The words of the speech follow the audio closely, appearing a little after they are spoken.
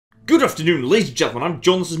Good afternoon, ladies and gentlemen, I'm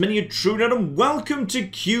John, this is MiniaTrueNerd, and welcome to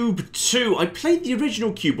Q.U.B.E 2. I played the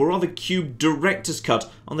original Q.U.B.E, or rather Q.U.B.E Director's Cut,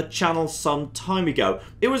 on the channel some time ago.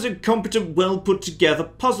 It was a competent, well put together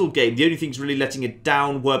puzzle game. The only things really letting it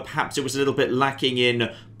down were perhaps it was a little bit lacking in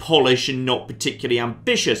polish and not particularly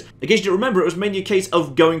ambitious. In case you don't remember, it was mainly a case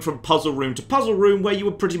of going from puzzle room to puzzle room, where you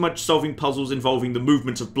were pretty much solving puzzles involving the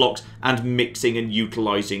movement of blocks and mixing and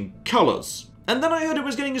utilising colours. And then I heard it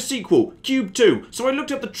was getting a sequel, Q.U.B.E 2, so I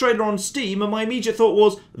looked up the trailer on Steam and my immediate thought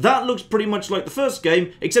was, that looks pretty much like the first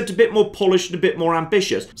game, except a bit more polished and a bit more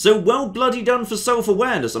ambitious. So well bloody done for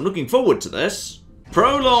self-awareness, I'm looking forward to this.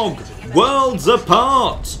 Prologue! Worlds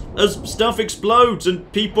apart! As stuff explodes and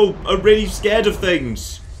people are really scared of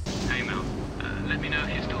things. Hey Mel, let me know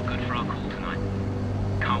if you're still good for our call tonight.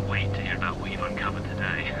 Can't wait to hear about what you've uncovered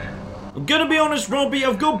today. I'm gonna be honest, Robbie,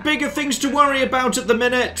 I've got bigger things to worry about at the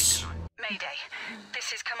minute. Mayday.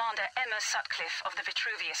 This is Commander Emma Sutcliffe of the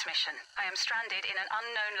Vitruvius mission. I am stranded in an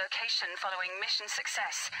unknown location following mission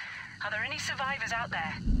success. Are there any survivors out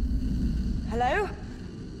there? Hello?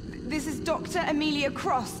 This is Dr. Amelia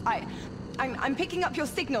Cross. I'm picking up your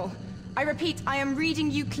signal. I repeat, I am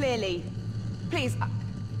reading you clearly. Please,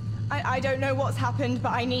 I don't know what's happened,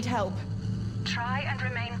 but I need help. Try and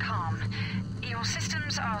remain calm. Your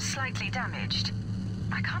systems are slightly damaged.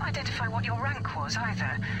 I can't identify what your rank was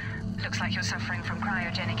either. Looks like you're suffering from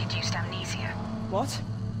cryogenic-induced amnesia. What?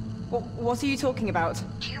 What are you talking about?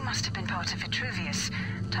 You must have been part of Vitruvius,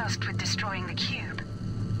 tasked with destroying the cube.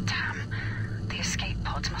 Damn. The escape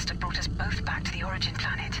pods must have brought us both back to the origin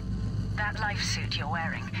planet. That life suit you're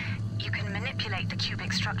wearing, you can manipulate the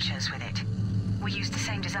cubic structures with it. We used the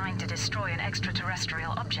same design to destroy an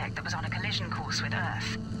extraterrestrial object that was on a collision course with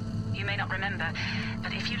Earth. You may not remember,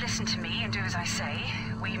 but if you listen to me and do as I say,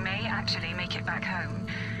 we may actually make it back home.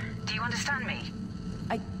 Do you understand me?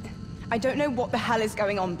 I don't know what the hell is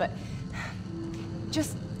going on, but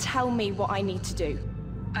just tell me what I need to do.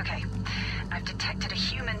 Okay. I've detected a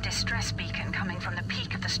human distress beacon coming from the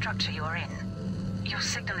peak of the structure you're in. Your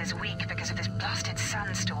signal is weak because of this blasted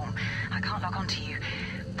sandstorm. I can't log on to you.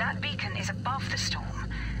 That beacon is above the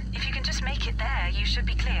storm. If you can just make it there, you should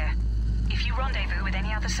be clear. If you rendezvous with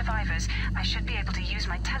any other survivors, I should be able to use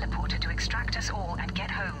my teleporter to extract us all and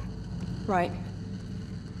get home. Right.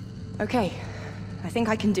 Okay. I think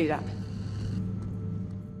I can do that.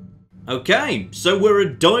 Okay, so we're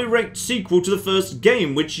a direct sequel to the first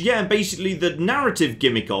game, which, yeah, basically the narrative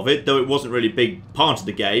gimmick of it, though it wasn't really a big part of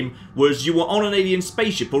the game, was you were on an alien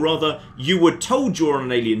spaceship, or rather, you were told you were on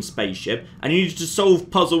an alien spaceship, and you needed to solve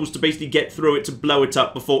puzzles to basically get through it to blow it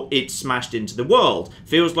up before it smashed into the world.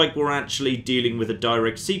 Feels like we're actually dealing with a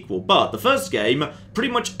direct sequel, but the first game,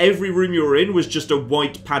 pretty much every room you were in was just a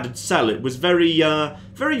white padded cell. It was very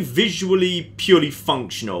visually, purely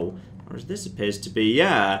functional. Whereas this appears to be,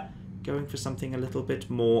 yeah, going for something a little bit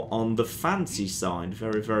more on the fancy side.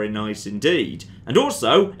 Very, very nice indeed. And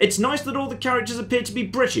also, it's nice that all the characters appear to be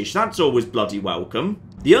British. That's always bloody welcome.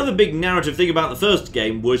 The other big narrative thing about the first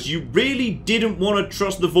game was you really didn't want to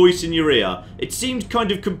trust the voice in your ear. It seemed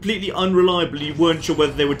kind of completely unreliable. You weren't sure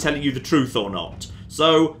whether they were telling you the truth or not.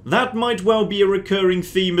 So, that might well be a recurring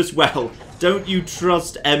theme as well. Don't you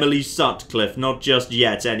trust Emily Sutcliffe, not just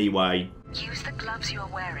yet anyway. Use the gloves you are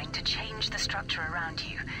wearing to change the structure around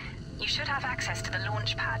you. You should have access to the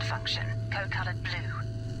launch pad function, code-colored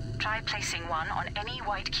blue. Try placing one on any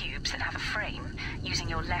white cubes that have a frame, using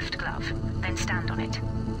your left glove, then stand on it.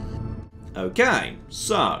 Okay,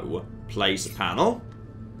 so, place a panel.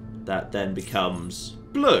 That then becomes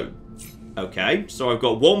blue. Okay, so I've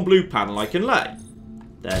got one blue panel I can lay.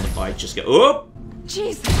 Then if I just go, oh!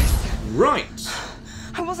 Jesus! Right.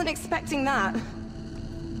 I wasn't expecting that.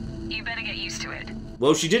 You better get used to it.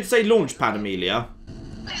 Well, she did say launch pad, Amelia.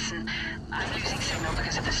 Listen, I'm losing signal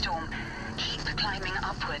because of the storm. Keep climbing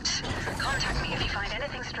upwards. Contact me if you find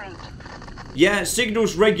anything strange. Yeah,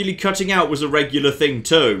 signals regularly cutting out was a regular thing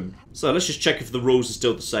too. So let's just check if the rules are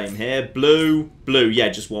still the same here. Blue, blue, yeah,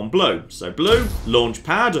 just one blue. So blue, launch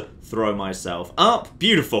pad, throw myself up.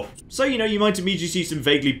 Beautiful. So, you know, you might immediately see some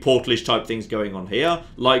vaguely portalish type things going on here.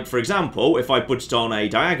 Like, for example, if I put it on a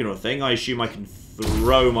diagonal thing, I assume I can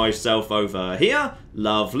throw myself over here.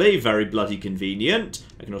 Lovely, very bloody convenient.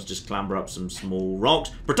 I can also just clamber up some small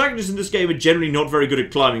rocks. Protagonists in this game are generally not very good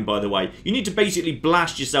at climbing, by the way. You need to basically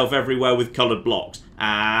blast yourself everywhere with coloured blocks.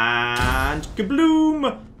 And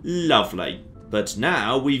kabloom! Lovely. But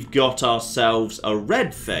now we've got ourselves a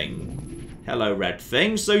red thing. Hello, red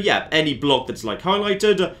thing. So, yeah, any block that's, like,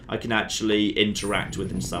 highlighted, I can actually interact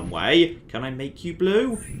with in some way. Can I make you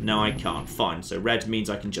blue? No, I can't. Fine. So, red means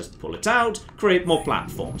I can just pull it out, create more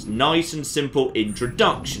platforms. Nice and simple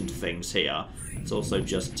introduction to things here. Let's also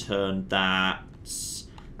just turn that...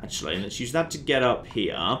 Actually, let's use that to get up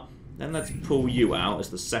here. Then let's pull you out as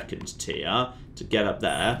the second tier to get up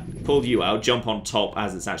there. Pull you out, jump on top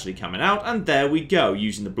as it's actually coming out, and there we go,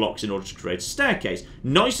 using the blocks in order to create a staircase.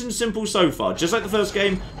 Nice and simple so far. Just like the first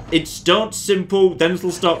game, it starts simple, then it'll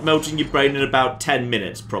start melting your brain in about 10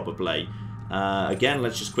 minutes, probably. Again,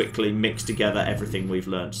 let's just quickly mix together everything we've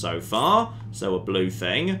learned so far. So a blue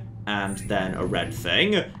thing, and then a red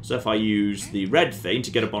thing. So if I use the red thing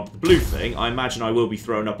to get up onto the blue thing, I imagine I will be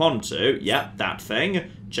thrown up onto, yep, that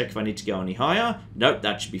thing. Check if I need to go any higher. Nope,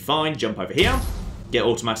 that should be fine. Jump over here. Get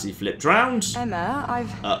automatically flipped round. Emma,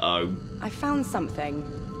 Uh-oh. I found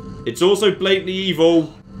something. It's also blatantly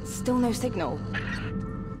evil. Still no signal.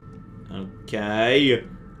 Okay.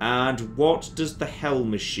 And what does the hell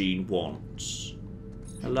machine want?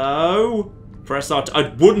 Hello? Press R.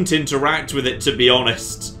 I wouldn't interact with it, to be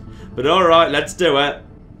honest. But alright, let's do it.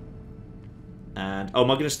 And, oh,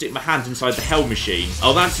 am I going to stick my hand inside the hell machine?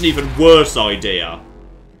 Oh, that's an even worse idea.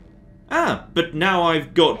 Ah, but now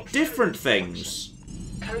I've got different things.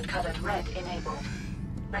 Code colored red enabled.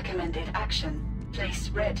 Recommended action. Place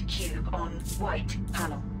red cube on white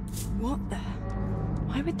panel. What the...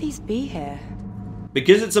 Why would these be here?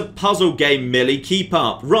 Because it's a puzzle game, Millie. Keep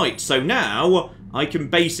up. Right, so now I can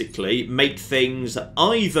basically make things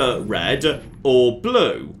either red or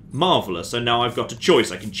blue. Marvellous. So now I've got a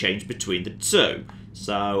choice. I can change between the two.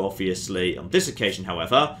 So, obviously, on this occasion,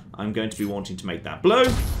 however, I'm going to be wanting to make that blue.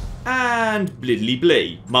 And bliddly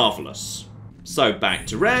blee. Marvellous. So, back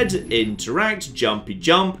to red, interact, jumpy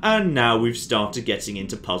jump, and now we've started getting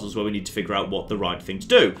into puzzles where we need to figure out what the right thing to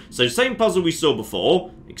do. So, same puzzle we saw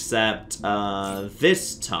before, except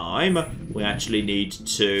this time we actually need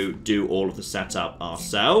to do all of the setup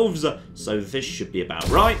ourselves. So, this should be about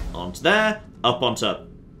right. Onto there, up onto...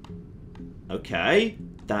 Okay,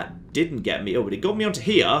 that didn't get me. Oh, but it got me onto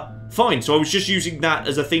here. Fine, so I was just using that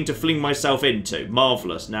as a thing to fling myself into.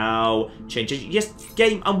 Marvellous. Now, change. Yes,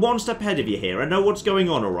 game, I'm one step ahead of you here. I know what's going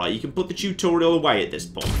on, alright? You can put the tutorial away at this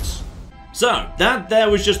point. So, that there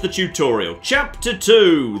was just the tutorial. Chapter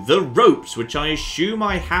 2, the ropes, which I assume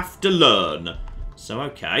I have to learn. So,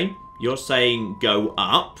 okay, you're saying go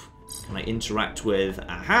up. Can I interact with...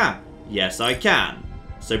 Aha! Yes, I can.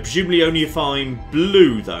 So presumably only if I'm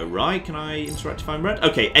blue though, right? Can I interact if I'm red?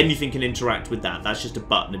 Okay, anything can interact with that. That's just a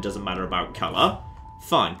button. It doesn't matter about colour.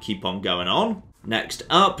 Fine, keep on going on. Next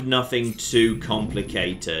up, nothing too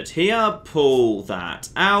complicated. Here, pull that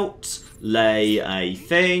out. Lay a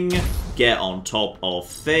thing. Get on top of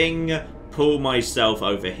thing. Pull myself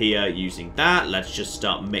over here using that. Let's just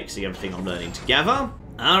start mixing everything I'm learning together.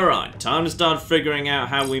 Alright, time to start figuring out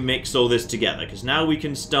how we mix all this together, because now we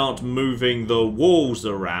can start moving the walls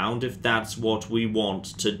around if that's what we want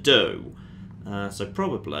to do. So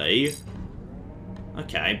probably...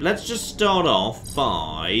 Okay, let's just start off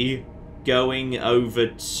by going over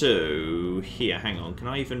to... Here, hang on, can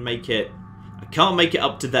I even make it... I can't make it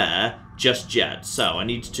up to there just yet, so I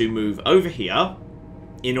need to move over here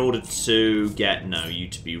in order to get, no, you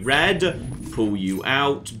to be red, pull you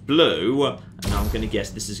out, blue, and I'm going to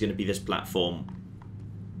guess this is going to be this platform.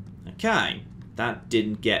 Okay, that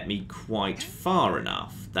didn't get me quite far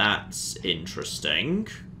enough. That's interesting.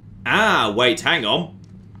 Ah, wait, hang on.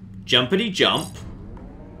 Jumpity jump,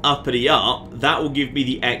 uppity up, that will give me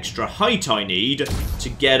the extra height I need to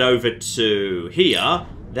get over to here,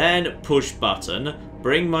 then push button,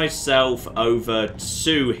 bring myself over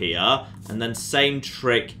to here, and then same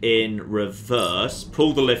trick in reverse.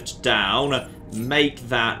 Pull the lift down, make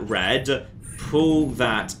that red, pull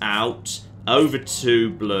that out, over to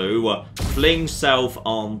blue, fling self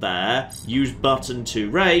on there, use button to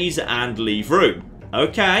raise, and leave room.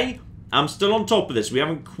 Okay, I'm still on top of this. We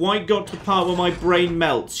haven't quite got to the part where my brain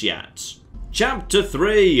melts yet. Chapter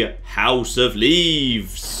 3, House of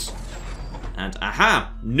Leaves. And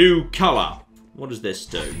aha, new colour. What does this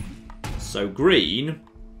do? So green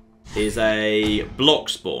is a block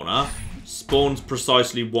spawner. Spawns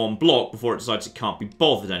precisely one block before it decides it can't be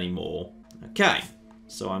bothered anymore. Okay,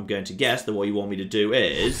 so I'm going to guess that what you want me to do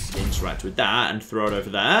is interact with that and throw it over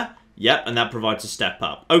there. Yep, and that provides a step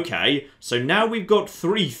up. Okay, so now we've got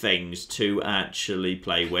 3 things to actually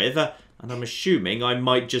play with. And I'm assuming I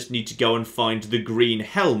might just need to go and find the green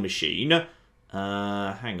hell machine.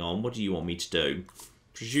 Hang on, what do you want me to do?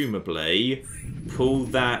 Presumably, pull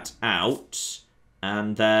that out,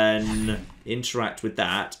 and then interact with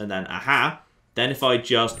that, and then, aha, then if I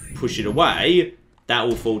just push it away, that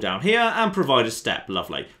will fall down here and provide a step.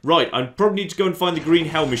 Lovely. Right, I probably need to go and find the green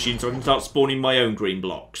hell machine so I can start spawning my own green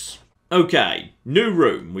blocks. Okay, new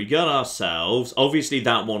room. We got ourselves... Obviously,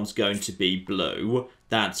 that one's going to be blue.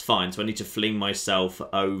 That's fine. So I need to fling myself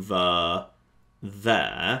over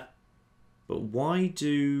there. But why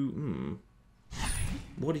do...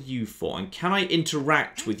 What are you for? And can I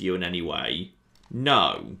interact with you in any way?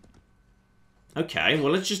 No. Okay,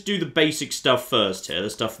 well, let's just do the basic stuff first here. The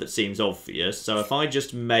stuff that seems obvious. So if I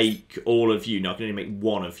just make all of you... No, I can only make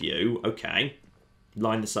one of you. Okay.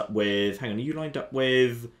 Line this up with... Hang on, are you lined up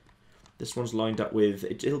with... This one's lined up with...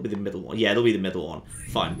 It'll be the middle one. Yeah, it'll be the middle one.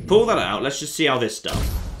 Fine. Pull that out. Let's just see how this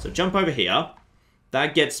does. So jump over here.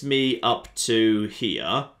 That gets me up to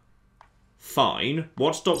here. Fine.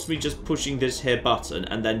 What stops me just pushing this here button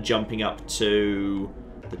and then jumping up to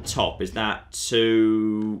the top? Is that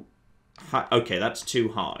too high? Okay, that's too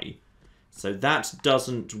high. So that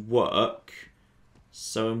doesn't work.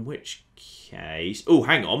 So in which case... Oh,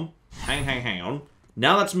 hang on. Hang on.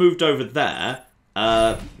 Now that's moved over there.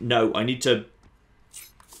 No, I need to...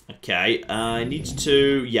 Okay, I need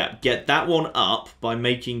to, yeah, get that one up by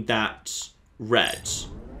making that red.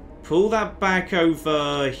 Pull that back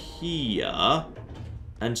over here.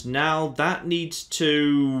 And now that needs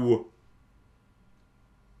to...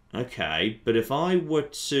 Okay, but if I were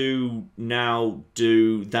to now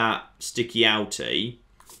do that sticky outy...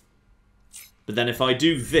 But then if I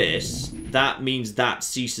do this, that means that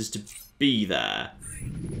ceases to be there.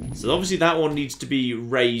 So obviously that one needs to be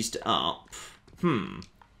raised up.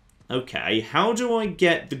 Okay, how do I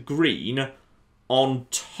get the green on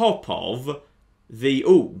top of the...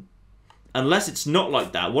 Ooh. Unless it's not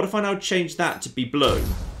like that. What if I now change that to be blue?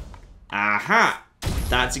 Aha!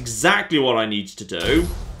 That's exactly what I need to do.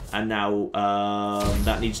 And now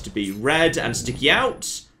that needs to be red and sticky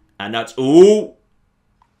out. And that's... Ooh!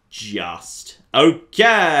 Just.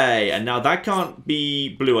 Okay! And now that can't be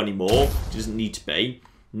blue anymore. It doesn't need to be.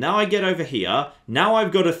 Now I get over here. Now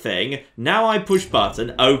I've got a thing. Now I push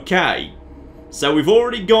button. Okay. So we've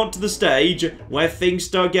already got to the stage where things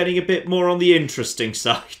start getting a bit more on the interesting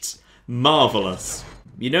side. Marvellous.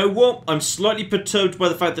 You know what? I'm slightly perturbed by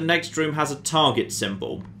the fact the next room has a target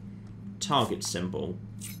symbol. Target symbol.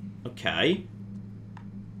 Okay.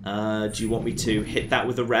 Do you want me to hit that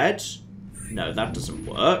with a red? No, that doesn't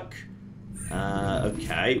work.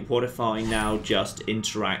 Okay. What if I now just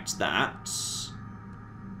interact that?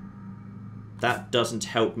 That doesn't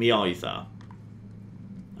help me either.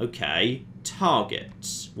 Okay.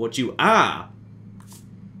 Target. What do you... Ah!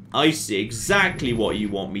 I see exactly what you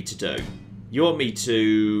want me to do. You want me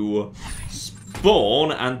to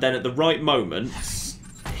spawn and then at the right moment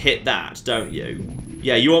hit that, don't you?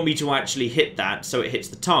 Yeah, you want me to actually hit that so it hits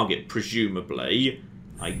the target, presumably.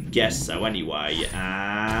 I guess so anyway.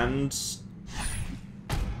 And...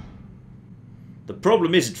 the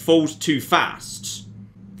problem is it falls too fast.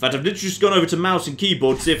 In fact, I've literally just gone over to mouse and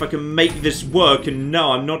keyboard to see if I can make this work, and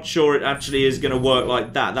no, I'm not sure it actually is going to work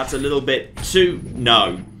like that. That's a little bit too...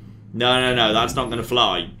 No. No, that's not going to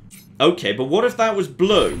fly. Okay, but what if that was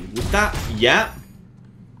blue? Would that... Yeah.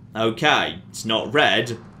 Okay, it's not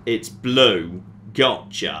red, it's blue.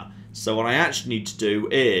 Gotcha. So what I actually need to do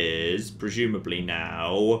is, presumably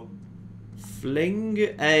now,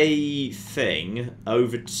 fling a thing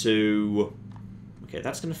over to... Okay,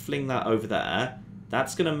 that's going to fling that over there.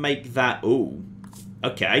 That's going to make that... Ooh.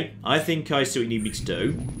 Okay, I think I see what you need me to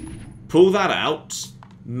do. Pull that out.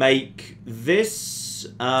 Make this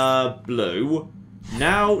blue.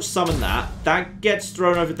 Now summon that. That gets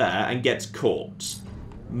thrown over there and gets caught.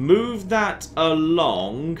 Move that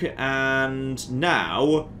along. And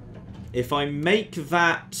now, if I make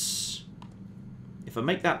that... If I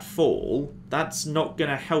make that fall, that's not going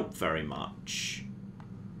to help very much.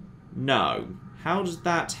 No. How does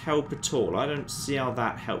that help at all? I don't see how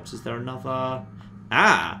that helps. Is there another...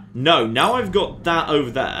 Ah! No, now I've got that over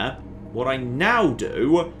there. What I now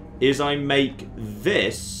do is I make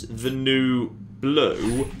this the new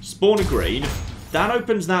blue, spawn a green. That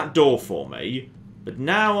opens that door for me. But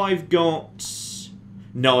now I've got...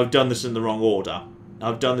 No, I've done this in the wrong order.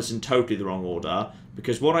 I've done this in totally the wrong order.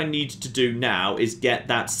 Because what I need to do now is get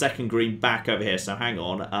that second green back over here. So hang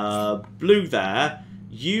on. Blue there.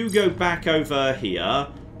 You go back over here.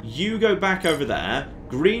 You go back over there.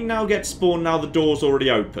 Green now gets spawned now the door's already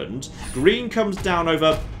opened. Green comes down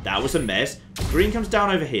over... That was a miss. Green comes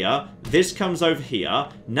down over here. This comes over here.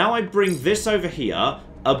 Now I bring this over here.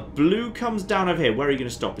 A blue comes down over here. Where are you going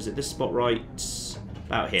to stop? Is it this spot right?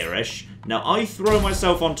 About here-ish. Now I throw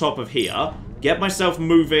myself on top of here. Get myself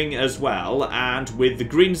moving as well. And with the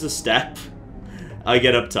green as a step, I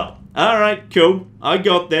get up top. Alright, cool. I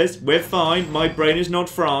got this. We're fine. My brain is not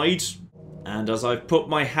fried. And as I've put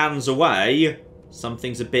my hands away,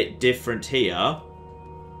 something's a bit different here.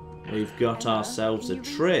 we've got ourselves a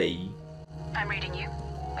tree. I'm reading you.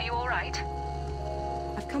 Are you all right?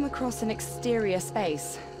 I've come across an exterior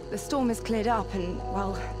space. The storm has cleared up and,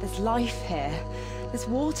 well, there's life here. There's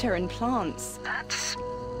water and plants. That's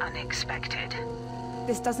unexpected.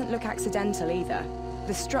 This doesn't look accidental either.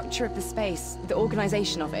 The structure of the space, the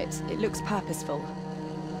organization of it, it looks purposeful.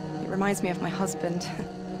 It reminds me of my husband.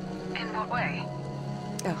 In what way?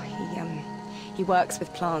 Oh, he works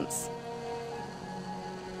with plants.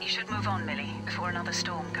 You should move on, Millie, before another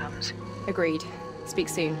storm comes. Agreed. Speak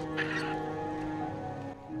soon.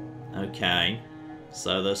 Okay.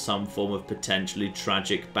 So there's some form of potentially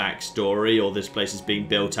tragic backstory, or this place is being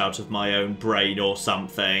built out of my own brain or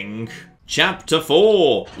something. Chapter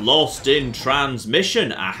 4, Lost in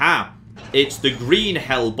Transmission. Aha! It's the green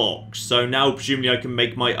hell box, so now presumably I can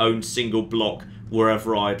make my own single block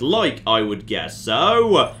wherever I'd like, I would guess.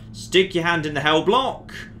 So, stick your hand in the hell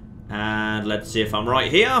block, and let's see if I'm right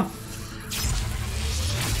here.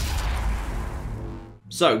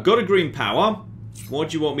 So, got a green power. What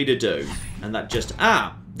do you want me to do? And that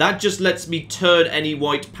just lets me turn any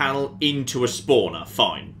white panel into a spawner.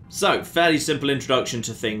 Fine. So, fairly simple introduction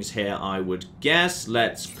to things here, I would guess.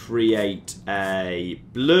 Let's create a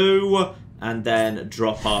blue, and then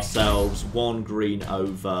drop ourselves one green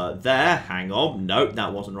over there. Hang on. Nope,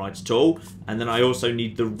 that wasn't right at all. And then I also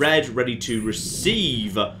need the red ready to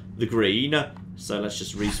receive the green. So let's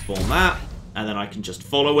just respawn that, and then I can just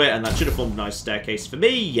follow it, and that should have formed a nice staircase for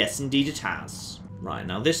me. Yes, indeed it has. Right,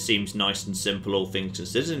 now this seems nice and simple, all things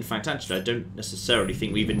considered. In fact, actually, I don't necessarily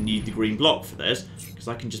think we even need the green block for this, because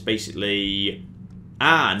I can just basically...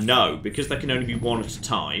 no, because there can only be one at a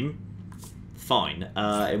time. Fine,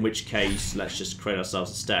 in which case, let's just create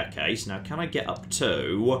ourselves a staircase. Now, can I get up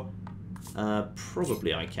to...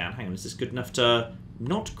 probably I can. Hang on, is this good enough to...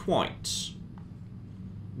 Not quite.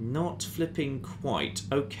 Not flipping quite.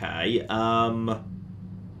 Okay,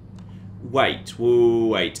 Wait.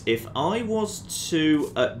 If I was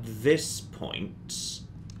to, at this point...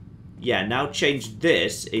 Yeah, now change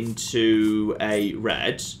this into a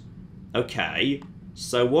red. Okay.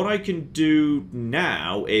 So what I can do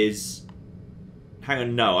now is... Hang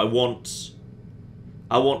on, no. I want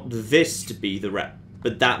this to be the red.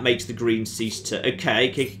 But that makes the green cease to...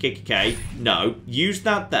 Okay. No. Use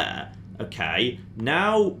that there. Okay.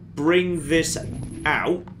 Now bring this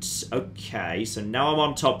out. Okay, so now I'm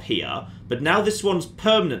on top here. But now this one's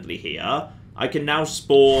permanently here. I can now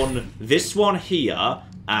spawn this one here.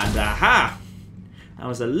 And aha! That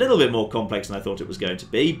was a little bit more complex than I thought it was going to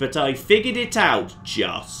be. But I figured it out,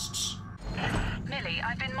 just. Millie,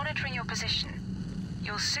 I've been monitoring your position.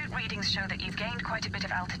 Your suit readings show that you've gained quite a bit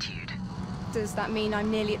of altitude. Does that mean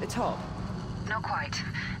I'm nearly at the top? Not quite.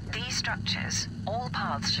 These structures, all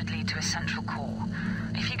paths should lead to a central core.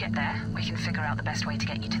 If you get there, we can figure out the best way to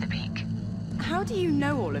get you to the peak. How do you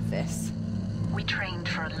know all of this? We trained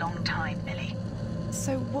for a long time, Millie.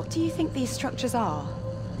 So what do you think these structures are?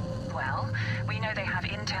 Well, we know they have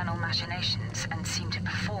internal machinations and seem to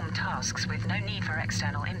perform tasks with no need for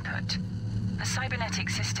external input. A cybernetic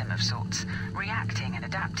system of sorts, reacting and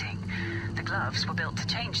adapting. The gloves were built to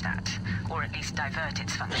change that, or at least divert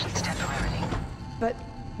its functions temporarily. But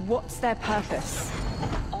what's their purpose?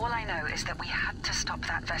 All I know is that we had to stop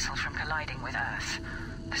that vessel from colliding with Earth.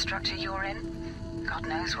 The structure you're in, God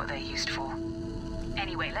knows what they're used for.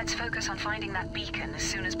 Anyway, let's focus on finding that beacon as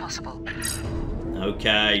soon as possible.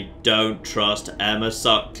 Okay, don't trust Emma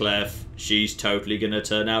Sutcliffe. She's totally gonna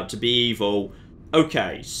turn out to be evil.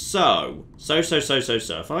 Okay, so.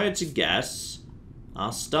 If I had to guess,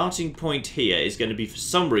 our starting point here is going to be, for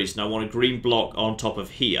some reason, I want a green block on top of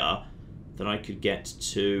here that I could get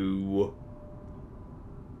to...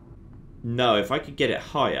 No, if I could get it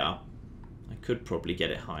higher, I could probably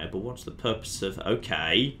get it higher, but what's the purpose of...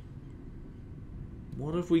 Okay.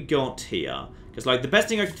 What have we got here? Because, like, the best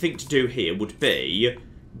thing I could think to do here would be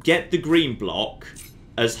get the green block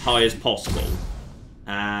as high as possible.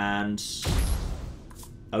 And...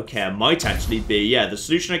 Okay, it might actually be, yeah, the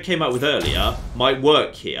solution I came up with earlier might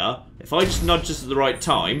work here. If I just nudge this at the right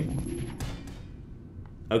time...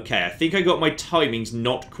 Okay, I think I got my timings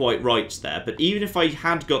not quite right there, but even if I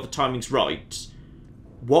had got the timings right,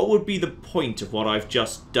 what would be the point of what I've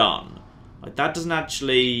just done? Like, that doesn't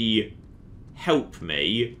actually help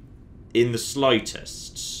me in the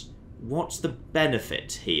slightest. What's the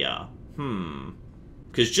benefit here?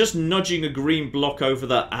 Because just nudging a green block over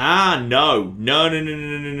the... No. No.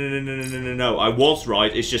 I was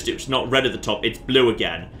right. It's just it's not red at the top. It's blue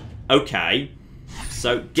again. Okay.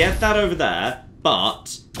 So get that over there.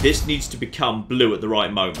 But this needs to become blue at the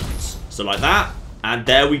right moment. So like that. And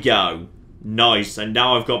there we go. Nice, and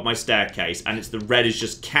now I've got my staircase, and it's the red is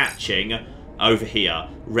just catching over here.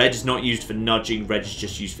 Red is not used for nudging, red is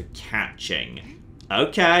just used for catching.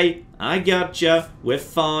 Okay, I gotcha. We're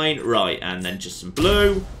fine. Right, and then just some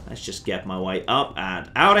blue. Let's just get my way up and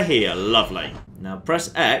out of here. Lovely. Now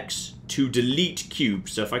press X to delete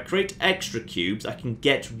cubes. So if I create extra cubes, I can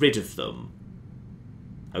get rid of them.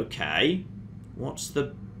 Okay. What's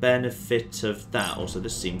the benefit of that? Also,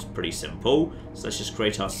 this seems pretty simple. So let's just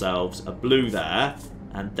create ourselves a blue there,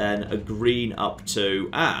 and then a green up to...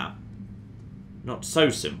 not so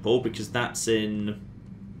simple, because that's in...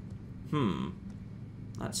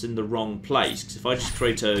 that's in the wrong place. Because if I just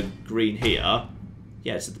create a green here...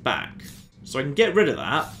 yeah, it's at the back. So I can get rid of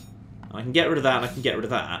that. I can get rid of that, and I can get rid of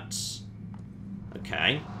that.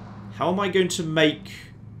 Okay. How am I going to make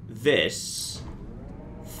this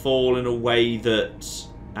fall in a way that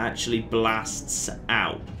actually blasts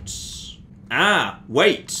out?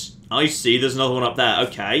 Wait. I see, there's another one up there.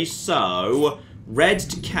 Okay, so red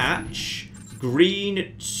to catch,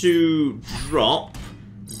 green to drop,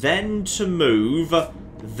 then to move,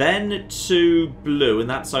 then to blue, and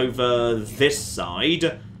that's over this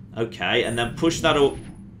side. Okay, and then push that up.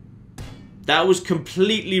 That was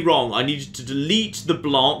completely wrong. I needed to delete the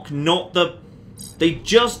block, not the... They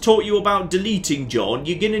just taught you about deleting, John.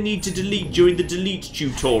 You're going to need to delete during the delete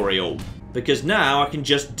tutorial. Because now I can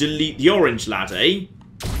just delete the orange laddie.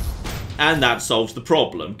 And that solves the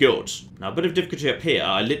problem. Good. Now, a bit of difficulty up here.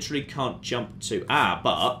 I literally can't jump to...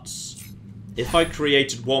 but... if I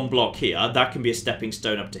created one block here, that can be a stepping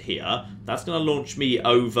stone up to here. That's going to launch me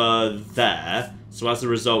over there. So as a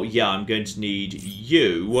result, yeah, I'm going to need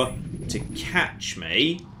you to catch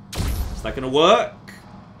me. Is that going to work?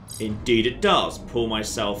 Indeed it does. Pull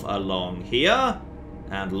myself along here.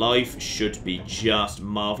 And life should be just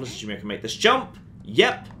marvellous. Assuming I can make this jump.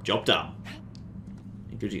 Yep, job done.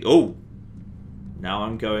 Including... oh! Now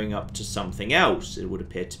I'm going up to something else. It would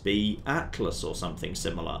appear to be Atlas or something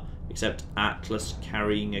similar. Except Atlas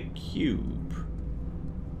carrying a cube.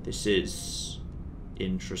 This is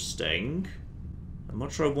interesting. I'm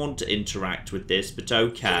not sure I want to interact with this, but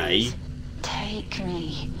okay. Please, take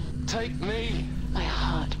me. Take me! My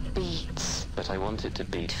heart beats. But I want it to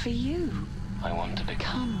beat. For you. I want to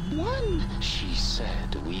become. Come one. She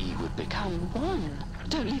said we would become. Come one.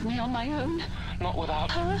 Don't leave me on my own. Not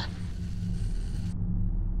without Her.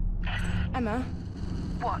 Emma,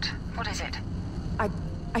 What? What is it?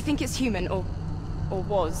 I think it's human, or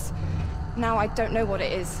was. Now I don't know what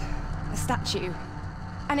it is. A statue.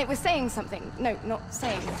 And it was saying something. No, not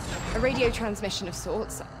saying. A radio transmission of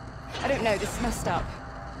sorts. I don't know, this is messed up.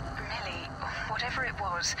 Millie, whatever it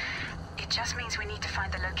was, it just means we need to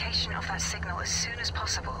find the location of that signal as soon as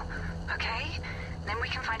possible. Okay? Then we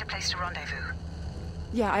can find a place to rendezvous.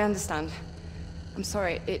 Yeah, I understand. I'm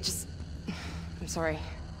sorry, I'm sorry.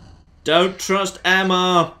 Don't trust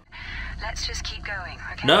Emma! Let's just keep going,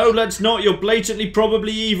 okay? No, let's not. You're blatantly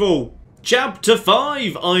probably evil. Chapter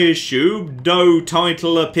 5, I assume. No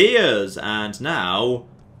title appears. And now,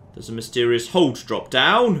 there's a mysterious hold drop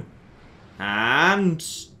down. And...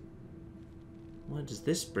 where does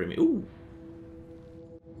this bring me? Ooh.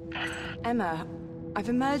 Emma, I've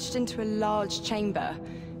emerged into a large chamber.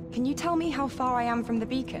 Can you tell me how far I am from the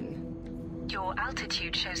beacon? Your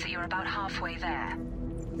altitude shows that you're about halfway there.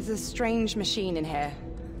 There's a strange machine in here.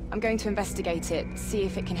 I'm going to investigate it, see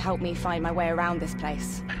if it can help me find my way around this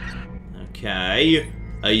place. Okay.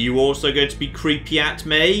 Are you also going to be creepy at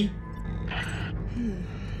me?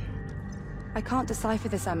 I can't decipher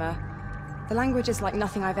this, Emma. The language is like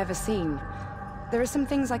nothing I've ever seen. There are some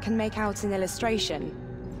things I can make out in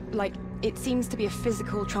illustration. Like, it seems to be a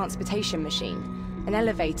physical transportation machine. An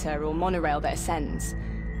elevator or monorail that ascends.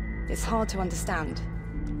 It's hard to understand.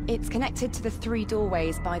 It's connected to the 3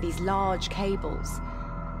 doorways by these large cables.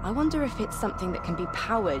 I wonder if it's something that can be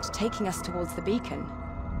powered, taking us towards the beacon.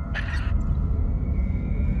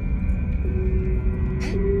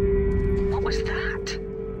 What was that?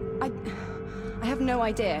 I have no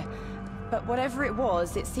idea. But whatever it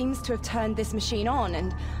was, it seems to have turned this machine on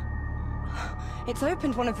and... it's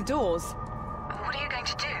opened one of the doors. What are you going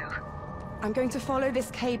to do? I'm going to follow this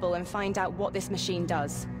cable and find out what this machine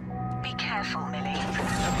does. Be careful, Millie.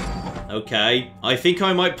 Okay. I think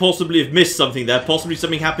I might possibly have missed something there. Possibly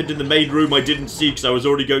something happened in the main room I didn't see because I was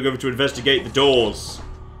already going over to investigate the doors.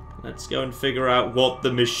 Let's go and figure out what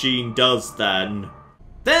the machine does then.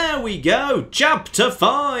 There we go! Chapter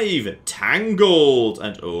 5! Tangled!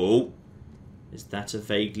 And oh... is that a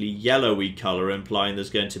vaguely yellowy colour implying there's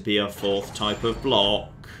going to be a 4th type of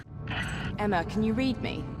block? Emma, can you read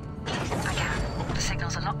me? I can. The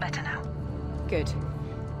signal's a lot better now. Good.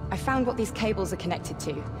 I found what these cables are connected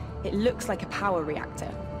to. It looks like a power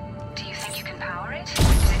reactor. Do you think you can power it?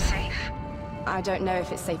 Is it safe? I don't know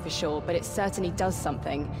if it's safe for sure, but it certainly does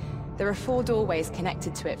something. There are 4 doorways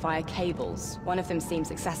connected to it via cables. One of them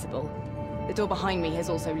seems accessible. The door behind me is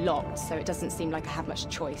also locked, so it doesn't seem like I have much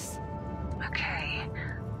choice. Okay.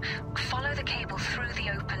 Follow the cable through the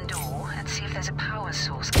open door and see if there's a power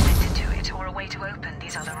source connected to it or a way to open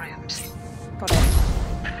these other rooms. Got it.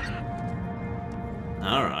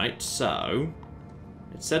 Alright, so...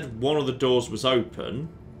 It said one of the doors was open.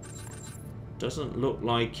 Doesn't look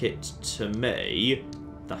like it to me.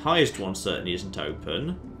 The highest one certainly isn't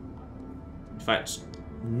open. In fact,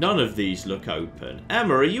 none of these look open.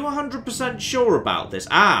 Emma, are you 100% sure about this?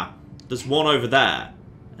 Ah! There's one over there.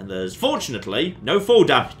 And there's, fortunately, no fall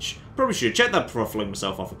damage. Probably should have checked that before I flung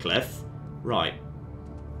myself off a cliff. Right.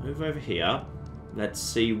 Move over here. Let's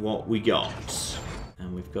see what we got.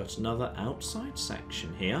 And we've got another outside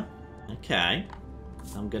section here. Okay.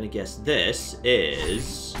 I'm going to guess this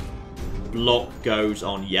is... Block goes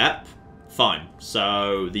on. Yep. Fine.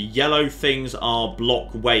 So, the yellow things are block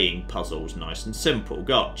weighing puzzles. Nice and simple.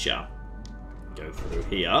 Gotcha. Go through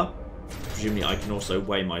here. Presumably I can also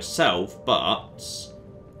weigh myself, but...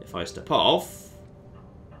 If I step off...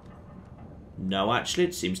 No, actually,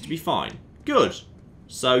 it seems to be fine. Good.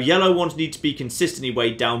 So, yellow ones need to be consistently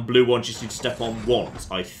weighed down. Blue ones just need to step on once,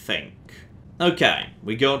 I think. Okay,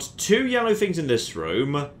 we got 2 yellow things in this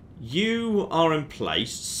room. You are in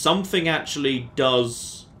place. Something actually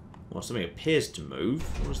does... Well, something appears to move.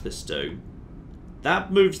 What does this do?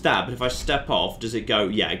 That moves that, but if I step off, does it go...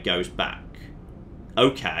 Yeah, it goes back.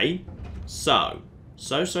 Okay. So.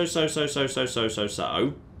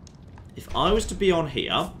 If I was to be on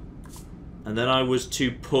here, and then I was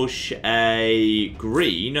to push a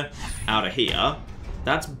green out of here,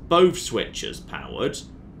 that's both switches powered.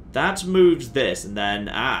 That moves this, and then,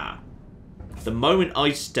 the moment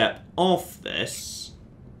I step off this,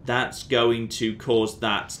 that's going to cause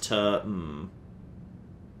that to, I'm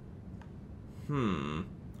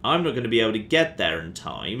not going to be able to get there in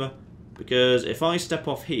time, because if I step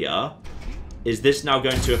off here, is this now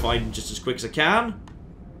going to, if I'm just as quick as I can?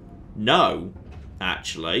 No,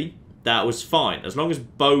 actually. That was fine. As long as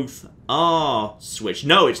both are switched.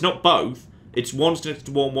 No, it's not both. It's one's connected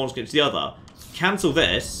to one, one's connected to the other. Cancel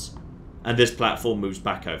this, and this platform moves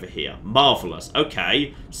back over here. Marvellous.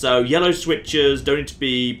 Okay, so yellow switches don't need to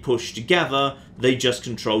be pushed together. They just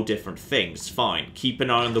control different things. Fine. Keep an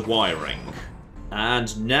eye on the wiring.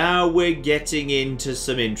 And now we're getting into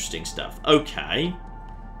some interesting stuff. Okay.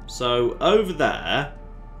 So, over there,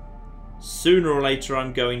 sooner or later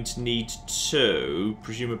I'm going to need to,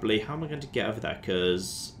 presumably, how am I going to get over there?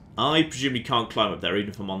 Because I presumably can't climb up there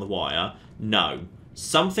even if I'm on the wire. No.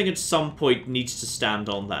 Something at some point needs to stand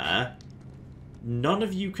on there. None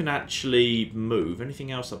of you can actually move.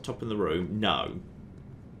 Anything else up top in the room? No.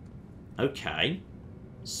 Okay.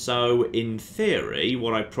 So, in theory,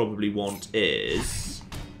 what I probably want is...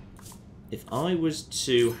 If I was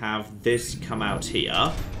to have this come out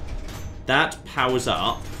here, that powers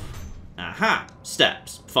up. Aha!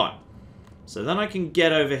 Steps. Fine. So then I can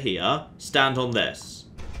get over here, stand on this.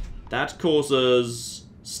 That causes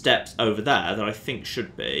steps over there that I think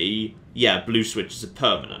should be... Yeah, blue switches are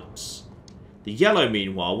permanent. The yellow,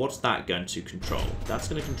 meanwhile, what's that going to control? That's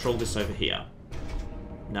going to control this over here.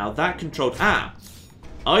 Now that controlled...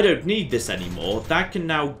 I don't need this anymore. That can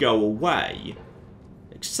now go away.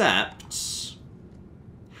 Except...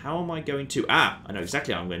 How am I going to... I know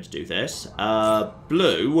exactly how I'm going to do this.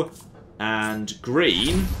 Blue and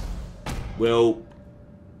green will...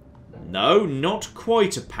 No, not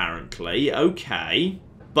quite apparently. Okay.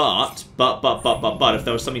 But, if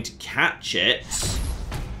there was something to catch it...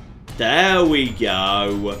 There we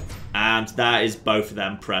go. And that is both of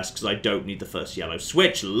them pressed because I don't need the first yellow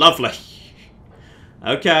switch. Lovely.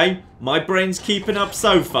 Okay, my brain's keeping up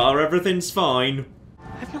so far. Everything's fine.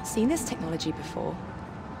 I've not seen this technology before.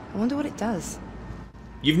 I wonder what it does.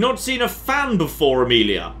 You've not seen a fan before,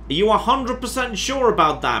 Amelia. Are you 100% sure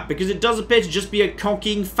about that? Because it does appear to just be a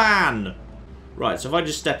cocking fan. Right, so if I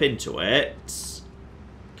just step into it...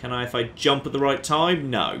 Can I, if I jump at the right time?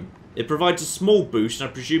 No. It provides a small boost, and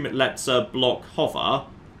I presume it lets a block hover.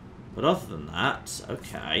 But other than that,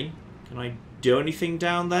 okay. Can I do anything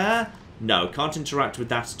down there? No, can't interact with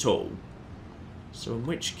that at all. So in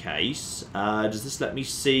which case, does this let me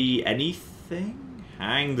see anything?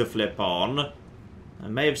 Hang the flip on. I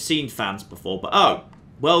may have seen fans before, but oh.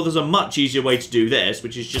 Well, there's a much easier way to do this,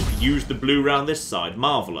 which is just use the blue around this side.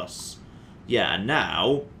 Marvellous. Yeah,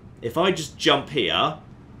 now, if I just jump here,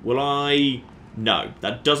 will I... No,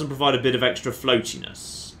 that doesn't provide a bit of extra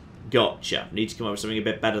floatiness. Gotcha. Need to come up with something a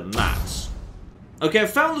bit better than that. Okay, I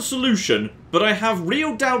found the solution, but I have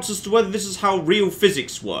real doubts as to whether this is how real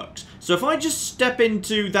physics works. So if I just step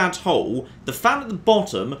into that hole, the fan at the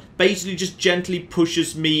bottom basically just gently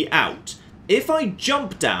pushes me out. If I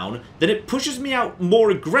jump down, then it pushes me out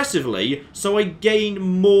more aggressively, so I gain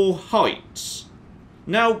more height.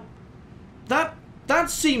 Now, that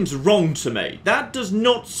seems wrong to me. That does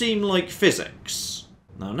not seem like physics.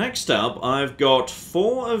 Now, next up, I've got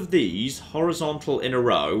 4 of these horizontal in a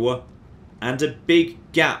row and a big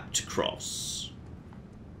gap to cross.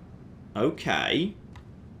 Okay.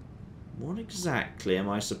 What exactly am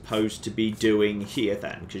I supposed to be doing here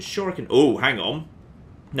then? Because sure I can... Oh, hang on.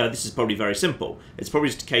 No, this is probably very simple. It's probably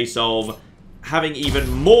just a case of having even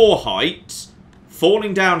more height,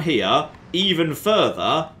 falling down here even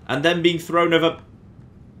further, and then being thrown over...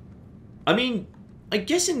 I mean, I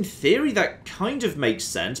guess in theory that kind of makes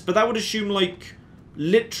sense, but that would assume, like,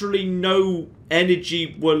 literally no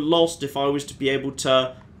energy were lost if I was to be able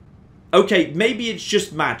to... Okay, maybe it's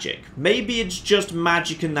just magic. Maybe it's just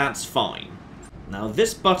magic and that's fine. Now,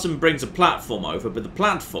 this button brings a platform over, but the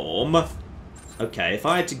platform... Okay, if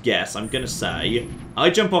I had to guess, I'm going to say... I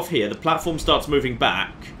jump off here, the platform starts moving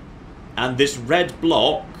back, and this red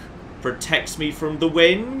block protects me from the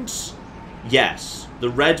wind? Yes, the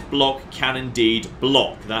red block can indeed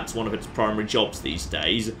block. That's one of its primary jobs these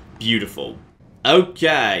days. Beautiful.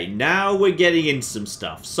 Okay, now we're getting into some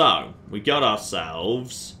stuff. So, we got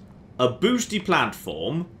ourselves a boosty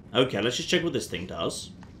platform. Okay, let's just check what this thing does.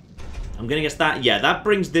 I'm going to guess that, yeah, that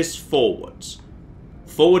brings this forward.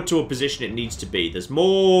 Forward to a position it needs to be. There's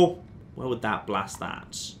more... Where would that blast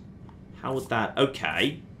that? How would that...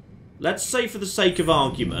 Okay. Let's say for the sake of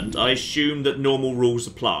argument, I assume that normal rules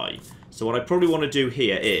apply. So what I probably want to do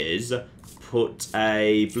here is put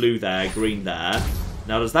a blue there, green there.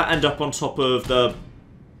 Now, does that end up on top of the...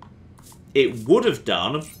 It would have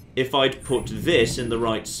done if I'd put this in the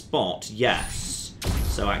right spot. Yes.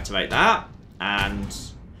 So activate that. And...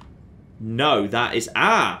 No, that is...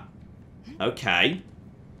 Ah! Okay.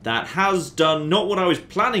 That has done not what I was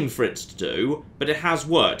planning for it to do, but it has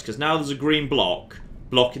worked, because now there's a green block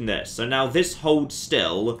blocking this. So now this holds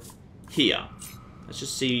still here. Let's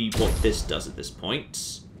just see what this does at this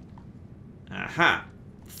point. Aha.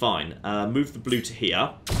 Fine. Move the blue to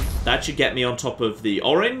here. That should get me on top of the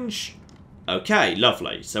orange. Okay,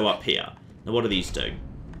 lovely. So up here. Now what do these do?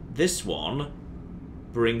 This one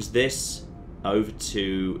brings this over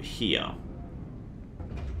to here.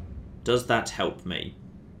 Does that help me?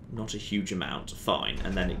 Not a huge amount. Fine.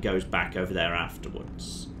 And then it goes back over there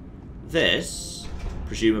afterwards. This,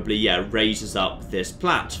 presumably, yeah, raises up this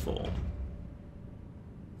platform.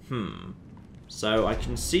 So I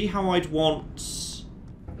can see how I'd want...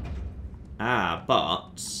 Ah,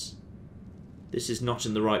 but... This is not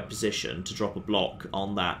in the right position to drop a block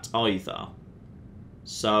on that either.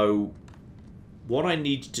 So... What I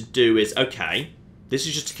need to do is... Okay, this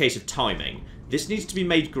is just a case of timing. This needs to be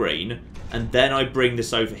made green, and then I bring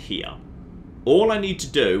this over here. All I need to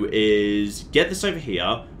do is get this over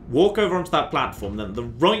here, walk over onto that platform, then at the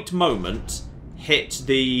right moment... hit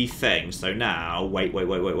the thing. So now, wait.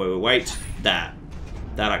 There.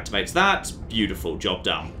 That activates that. Beautiful. Job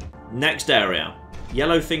done. Next area.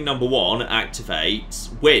 Yellow thing number 1 activates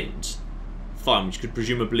wind. Fine, which could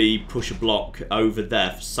presumably push a block over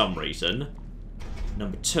there for some reason.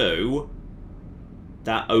 Number 2,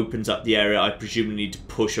 that opens up the area I presumably need to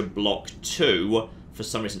push a block to for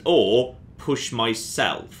some reason. Or push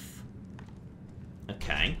myself.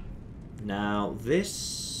 Okay. Now,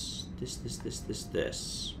 this...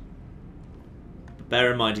 This. But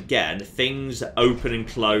bear in mind, again, things open and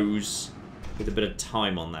close with a bit of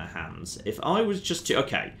time on their hands. If I was just to...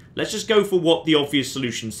 Okay, let's just go for what the obvious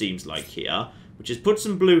solution seems like here, which is put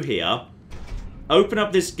some blue here, open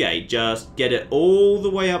up this gate, just get it all the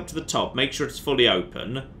way up to the top, make sure it's fully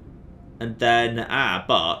open, and then... Ah,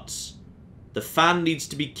 but the fan needs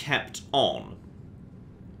to be kept on.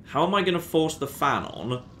 How am I going to force the fan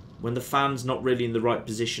on when the fan's not really in the right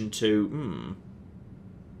position to...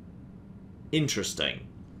 Interesting.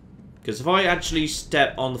 Because if I actually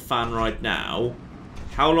step on the fan right now,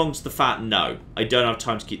 how long's the fan? No, I don't have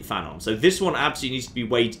time to keep the fan on. So this one absolutely needs to be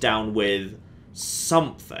weighed down with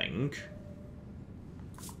something.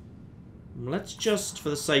 Let's just, for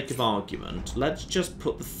the sake of argument, let's just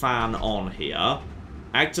put the fan on here.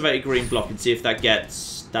 Activate a green block and see if that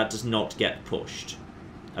gets... That does not get pushed.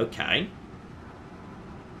 Okay.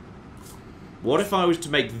 What if I was to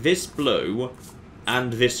make this blue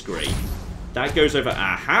and this green? That goes over...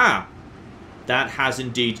 Aha! That has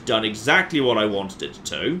indeed done exactly what I wanted it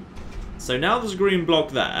to. So now there's a green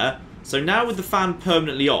block there. So now with the fan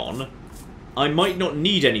permanently on, I might not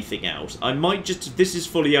need anything else. I might just... This is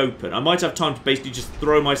fully open. I might have time to basically just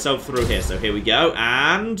throw myself through here. So here we go.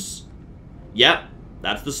 And... Yep.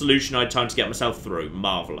 That's the solution. I had time to get myself through.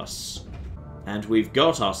 Marvellous. And we've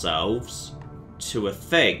got ourselves to a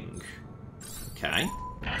thing. Okay.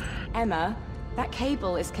 Emma, that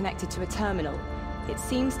cable is connected to a terminal. It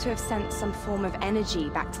seems to have sent some form of energy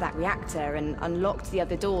back to that reactor and unlocked the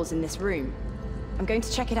other doors in this room. I'm going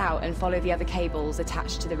to check it out and follow the other cables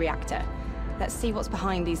attached to the reactor. Let's see what's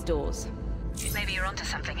behind these doors. Maybe you're onto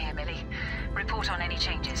something here, Millie. Report on any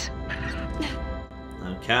changes.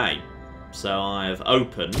 Okay. So I've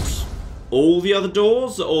opened all the other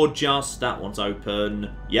doors, or just that one's open?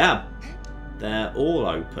 Yeah. They're all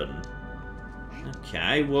open.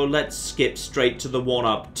 Okay, well, let's skip straight to the one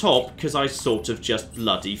up top, because I sort of just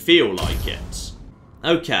bloody feel like it.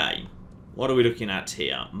 Okay, what are we looking at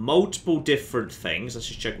here? Multiple different things. Let's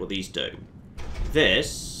just check what these do.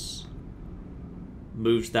 This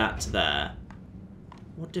moves that to there.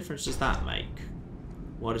 What difference does that make?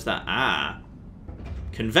 What is that? Ah.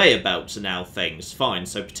 Conveyor belts are now things. Fine,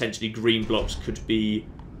 so potentially green blocks could be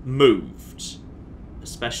moved.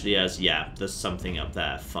 Especially as, yeah, there's something up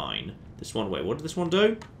there. Fine. This one, wait, what did this one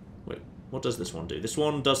do? Wait, what does this one do? This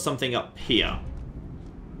one does something up here.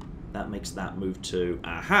 That makes that move to...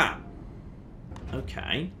 Aha!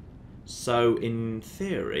 Okay. So, in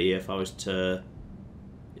theory, if I was to...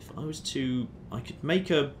 I could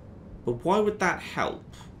make a... But why would that help?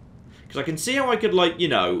 Because I can see how I could, like, you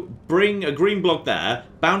know, bring a green block there,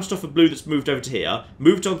 bounced off a blue that's moved over to here,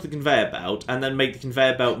 moved onto the conveyor belt, and then make the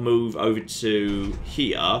conveyor belt move over to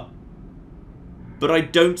here. But I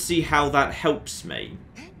don't see how that helps me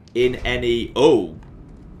in any... Oh.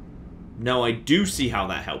 No, I do see how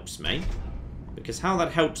that helps me. Because how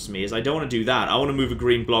that helps me is I don't want to do that. I want to move a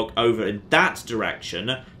green block over in that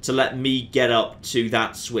direction to let me get up to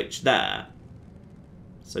that switch there.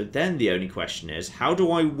 So then the only question is, how do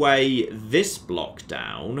I weigh this block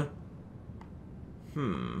down?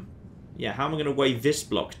 Yeah, how am I going to weigh this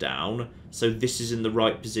block down so this is in the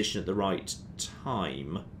right position at the right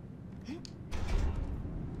time?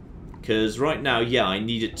 Because right now, yeah, I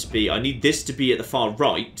need this to be at the far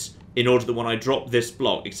right in order that when I drop this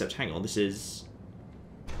block, except, hang on, this is...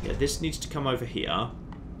 Yeah, this needs to come over here.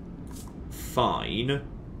 Fine.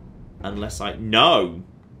 Unless I... No!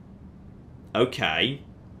 Okay.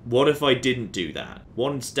 What if I didn't do that?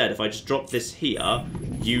 What instead, if I just drop this here,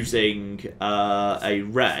 using a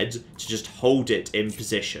red to just hold it in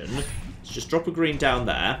position. Let's just drop a green down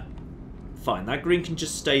there. Fine, that green can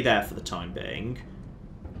just stay there for the time being.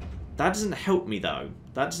 That doesn't help me, though.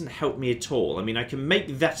 That doesn't help me at all. I mean, I can make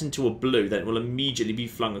that into a blue, then it will immediately be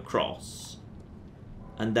flung across.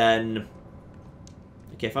 And then...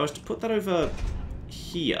 Okay, if I was to put that over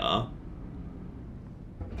here...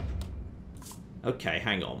 Okay,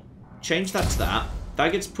 hang on. Change that to that.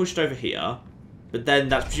 That gets pushed over here. But then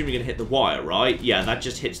that's presumably going to hit the wire, right? Yeah, that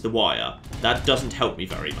just hits the wire. That doesn't help me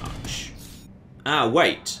very much. Ah,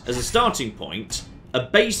 wait. As a starting point, a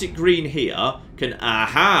basic green here can...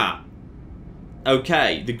 Aha!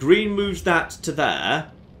 Okay, the green moves that to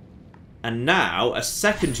there. And now, a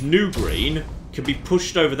second new green can be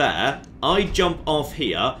pushed over there. I jump off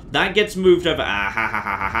here. That gets moved over. Ah, ha, ha,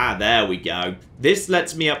 ha, ha, ha. There we go. This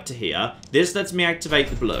lets me up to here. This lets me activate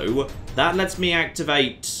the blue. That lets me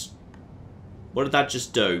activate... What did that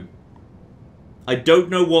just do? I don't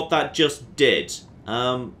know what that just did.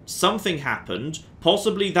 Something happened.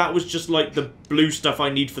 Possibly that was just like the blue stuff I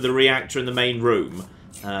need for the reactor in the main room.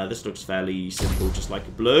 This looks fairly simple, just like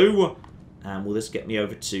a blue. And will this get me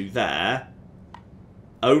over to there?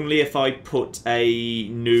 Only if I put a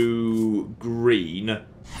new green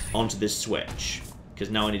onto this switch.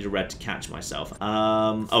 Because now I need a red to catch myself.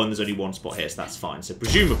 Oh, and there's only one spot here, so that's fine. So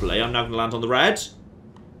presumably, I'm now going to land on the red.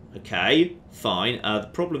 Okay, fine. The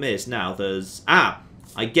problem is now there's... Ah!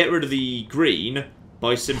 I get rid of the green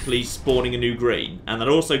by simply spawning a new green. And that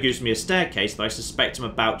also gives me a staircase that I suspect I'm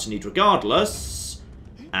about to need regardless.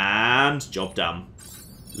 And job done.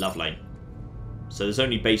 Lovely. So there's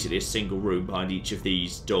only basically a single room behind each of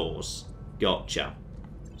these doors. Gotcha.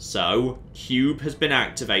 So, Q.U.B.E has been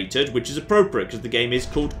activated, which is appropriate because the game is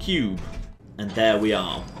called Q.U.B.E. And there we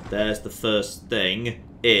are. There's the first thing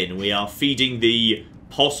in. We are feeding the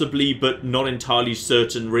possibly but not entirely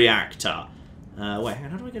certain reactor. Wait,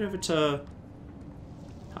 how do I get over to...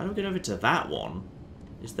 How do I get over to that one?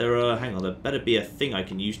 Is there a... Hang on, there better be a thing I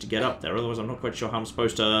can use to get up there. Otherwise I'm not quite sure how I'm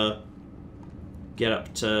supposed to... get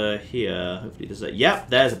up to here. Hopefully there's a... Yep,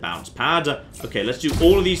 there's a bounce pad. Okay, let's do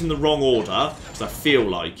all of these in the wrong order, because I feel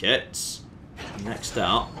like it. Next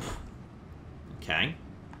up. Okay.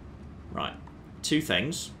 Right. 2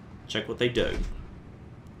 things. Check what they do.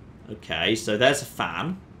 Okay, so there's a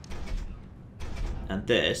fan. And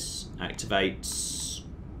this activates...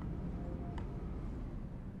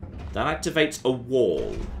 That activates a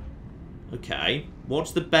wall. Okay.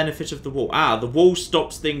 What's the benefit of the wall? Ah, the wall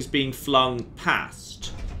stops things being flung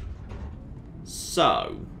past.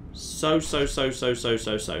 So.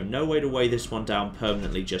 No way to weigh this one down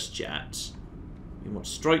permanently just yet. And what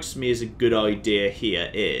strikes me as a good idea here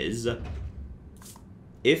is...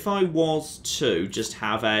 If I was to just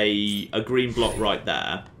have a green block right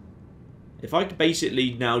there... If I could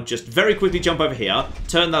basically now just very quickly jump over here,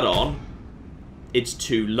 turn that on, it's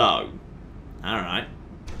too low. Alright.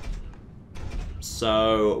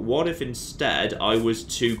 So, what if instead I was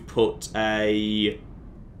to put a...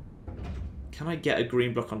 Can I get a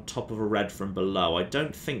green block on top of a red from below? I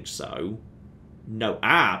don't think so. No.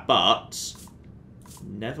 Ah, but...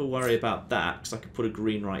 Never worry about that, because I could put a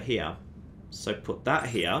green right here. So put that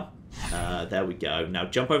here. There we go. Now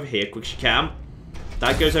jump over here, quick as you can.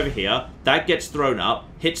 That goes over here. That gets thrown up,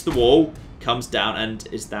 hits the wall, comes down, and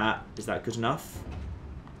is that good enough?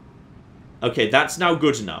 Okay, that's now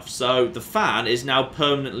good enough. So the fan is now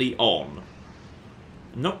permanently on.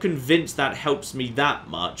 I'm not convinced that helps me that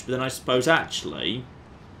much, but then I suppose actually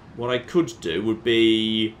what I could do would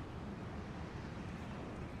be...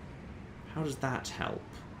 How does that help?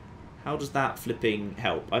 How does that flipping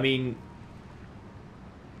help? I mean...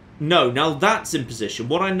 No, now that's in position.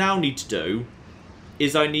 What I now need to do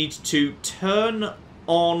is I need to turn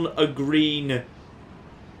on a green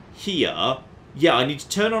here. Yeah, I need to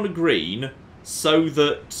turn on a green so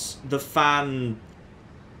that the fan...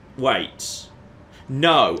 Wait.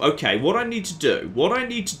 No, okay, what I need to do...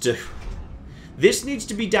 This needs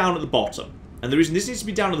to be down at the bottom. And the reason this needs to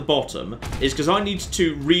be down at the bottom is because I need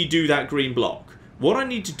to redo that green block. What I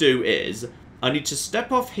need to do is, I need to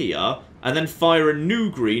step off here and then fire a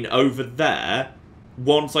new green over there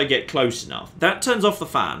once I get close enough. That turns off the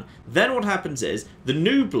fan. Then what happens is, the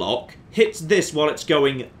new block hits this while it's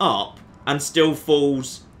going up and still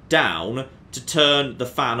falls down to turn the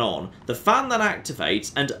fan on. The fan then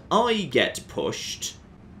activates and I get pushed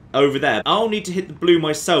over there. I'll need to hit the blue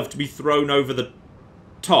myself to be thrown over the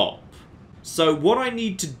top. So what I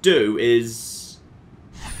need to do is...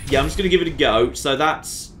 Yeah, I'm just going to give it a go. So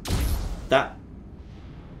that's... That...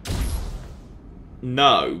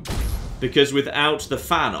 No. Because without the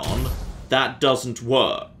fan on, that doesn't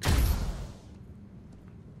work.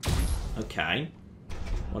 Okay.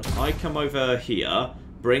 What if I come over here,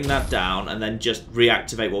 bring that down, and then just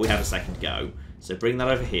reactivate what we had a second ago. So bring that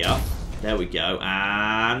over here. There we go.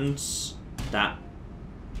 And... That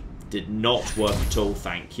did not work at all,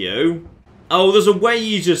 thank you. Oh, there's a way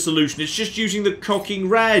easier solution. It's just using the cocking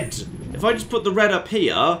red. If I just put the red up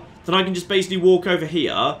here, then I can just basically walk over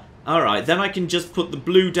here. Alright, then I can just put the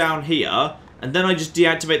blue down here, and then I just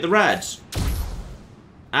deactivate the red.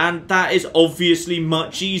 And that is obviously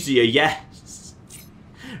much easier, yes.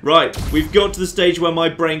 Right, we've got to the stage where my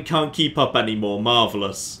brain can't keep up anymore.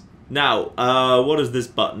 Marvellous. Now, what does this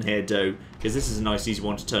button here do? Because this is a nice easy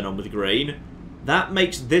one to turn on with green. That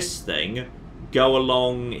makes this thing go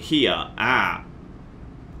along here. Ah.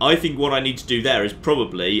 I think what I need to do there is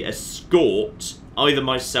probably escort either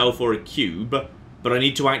myself or a cube, but I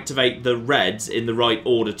need to activate the reds in the right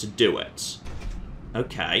order to do it.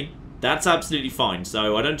 Okay. That's absolutely fine.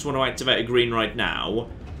 So I don't just want to activate a green right now.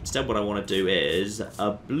 Instead what I want to do is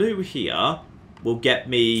a blue here will get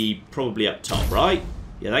me probably up top, right?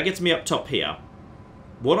 Yeah, that gets me up top here.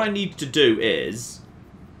 What I need to do is,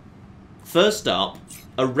 first up,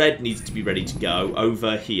 a red needs to be ready to go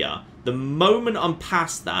over here. The moment I'm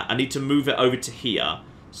past that, I need to move it over to here.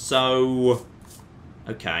 So,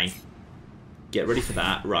 okay. Get ready for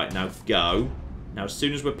that. Right, now go. Now, as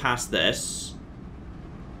soon as we're past this,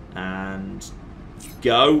 and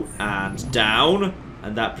go, and down,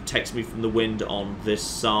 and that protects me from the wind on this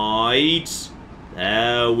side.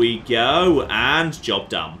 There we go, and job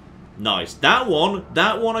done. Nice. That one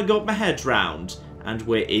I got my head round. And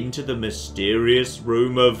we're into the mysterious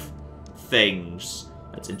room of things.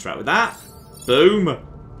 Let's interact with that. Boom.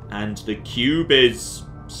 And the cube is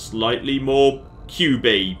slightly more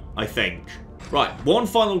Q.U.B.E, I think. Right, one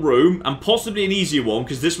final room, and possibly an easier one,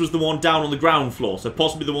 because this was the one down on the ground floor, so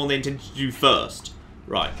possibly the one they intended to do first.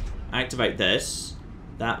 Right, activate this.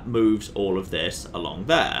 That moves all of this along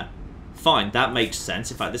there. Fine, that makes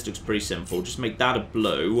sense. In fact, this looks pretty simple. Just make that a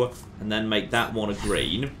blue, and then make that one a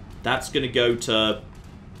green. That's going to go to...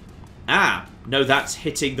 Ah! No, that's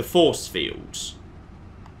hitting the force field.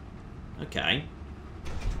 Okay.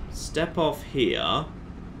 Step off here.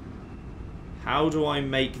 How do I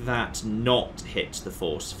make that not hit the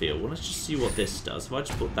force field? Well, let's just see what this does. If I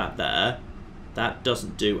just put that there, that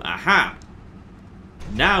doesn't do... Aha!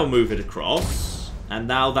 Now move it across. And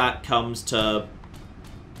now that comes to...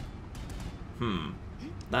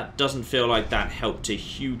 That doesn't feel like that helped a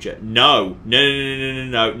huge... No,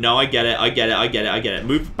 I get it.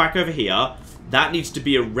 Move it back over here. That needs to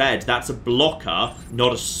be a red. That's a blocker,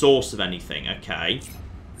 not a source of anything. Okay.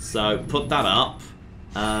 So, put that up.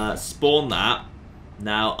 Spawn that.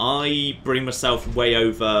 Now, I bring myself way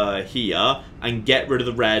over here and get rid of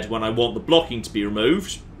the red when I want the blocking to be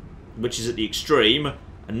removed, which is at the extreme.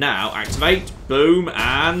 And now, activate. Boom,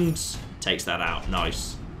 and takes that out.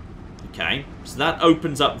 Nice. Okay, so that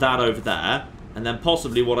opens up that over there. And then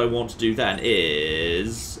possibly what I want to do then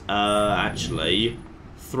is actually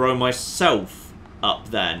throw myself up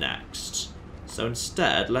there next. So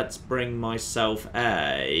instead, let's bring myself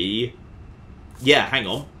a... Yeah, hang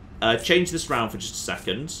on. Change this round for just a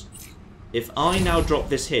second. If I now drop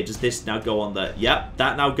this here, does this now go on the... Yep,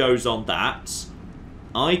 that now goes on that.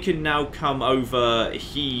 I can now come over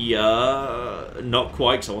here... Not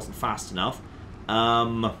quite, because I wasn't fast enough.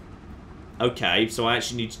 Okay, so I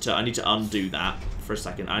actually need to undo that for a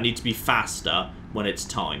second. I need to be faster when it's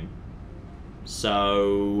time.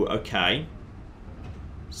 So, okay.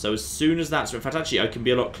 So as soon as that's... In fact, actually, I can be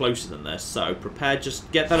a lot closer than this. So, prepare,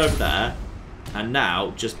 just get that over there. And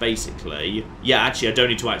now, just basically... Yeah, actually, I don't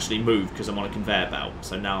need to actually move because I'm on a conveyor belt.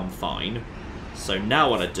 So now I'm fine. So now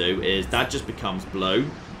what I do is that just becomes blue.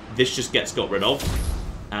 This just gets got rid of.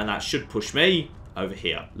 And that should push me over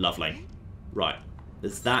here. Lovely. Right.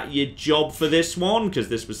 Is that your job for this one? Because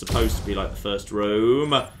this was supposed to be like the first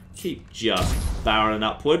room. Keep just barreling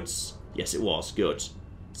upwards. Yes, it was. Good.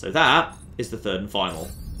 So that is the third and final.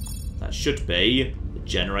 That should be the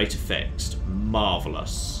generator fixed.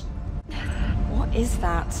 Marvellous. What is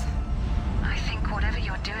that? I think whatever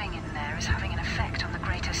you're doing in there is having an effect on the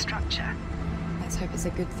greater structure. Let's hope it's a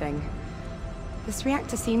good thing. This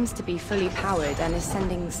reactor seems to be fully powered and is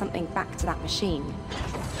sending something back to that machine.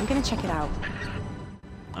 I'm gonna check it out.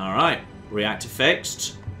 Alright, reactor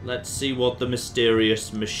fixed. Let's see what the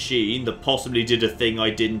mysterious machine that possibly did a thing I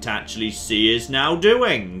didn't actually see is now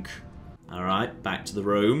doing. Alright, back to the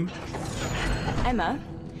room. Emma,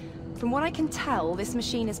 from what I can tell, this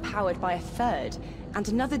machine is powered by a third, and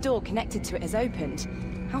another door connected to it has opened.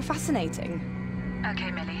 How fascinating.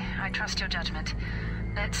 Okay, Millie, I trust your judgment.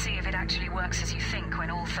 Let's see if it actually works as you think when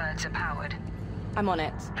all thirds are powered. I'm on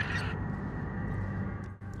it.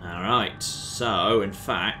 Alright, so in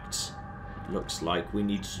fact, it looks like we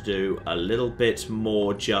need to do a little bit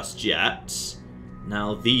more just yet.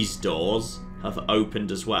 Now these doors have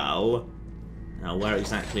opened as well. Now where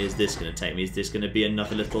exactly is this going to take me? Is this going to be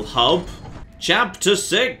another little hub? Chapter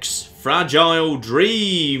 6, Fragile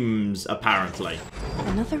Dreams, apparently.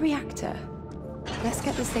 Another reactor. Let's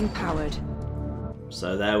get this thing powered.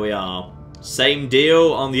 So there we are. Same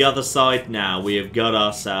deal on the other side now. We have got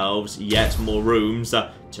ourselves yet more rooms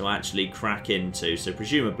to actually crack into. So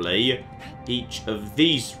presumably, each of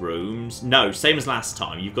these rooms... No, same as last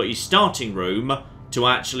time. You've got your starting room to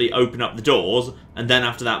actually open up the doors, and then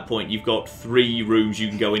after that point you've got 3 rooms you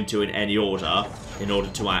can go into in any order in order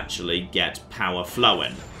to actually get power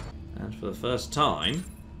flowing. And for the first time,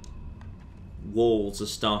 walls are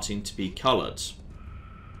starting to be coloured.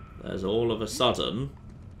 There's all of a sudden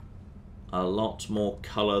a lot more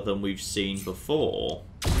colour than we've seen before.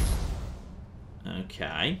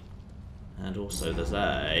 Okay. And also there's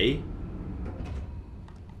a...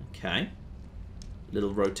 Okay.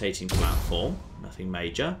 Little rotating platform. Nothing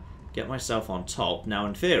major. Get myself on top. Now,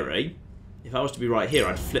 in theory, if I was to be right here,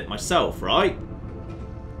 I'd flip myself, right?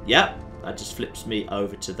 Yep. That just flips me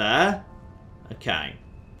over to there. Okay.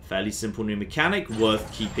 Fairly simple new mechanic,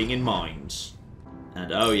 worth keeping in mind.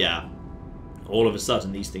 And, oh yeah. All of a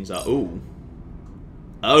sudden, these things are... Ooh.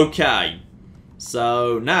 Okay.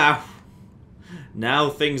 So, now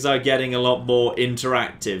things are getting a lot more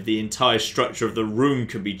interactive. The entire structure of the room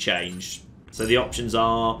can be changed. So the options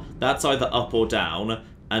are, that's either up or down,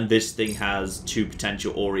 and this thing has 2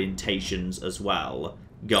 potential orientations as well.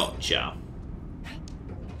 Gotcha.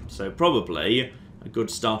 So probably a good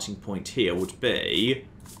starting point here would be,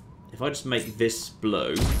 if I just make this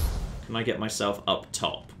blue, can I get myself up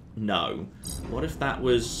top? No. What if that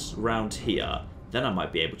was round here? Then I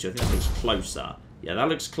might be able to. I think that looks closer. Yeah, that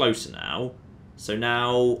looks closer now. So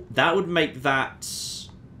now, that would make that...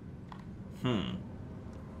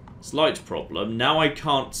 Slight problem. Now I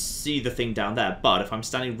can't see the thing down there, but if I'm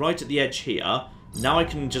standing right at the edge here, now I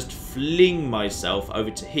can just fling myself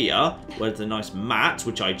over to here, where there's a nice mat,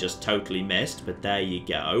 which I just totally missed, but there you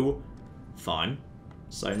go. Fine.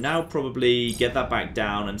 So now probably get that back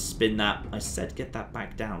down and spin that. I said get that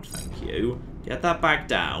back down, thank you. Get that back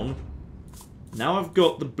down. Now I've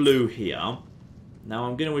got the blue here. Now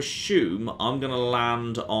I'm going to assume I'm going to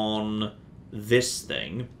land on this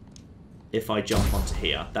thing if I jump onto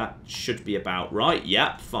here. That should be about right.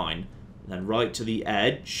 Yep, fine. And then right to the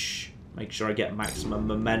edge. Make sure I get maximum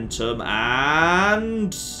momentum.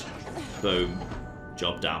 And boom.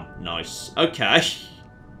 Job done. Nice. Okay.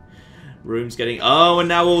 Room's getting... Oh, and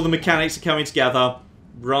now all the mechanics are coming together.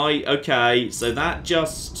 Right, okay. So that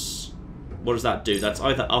just... What does that do? That's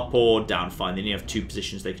either up or down. Fine, then you have 2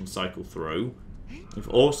 positions they can cycle through. We've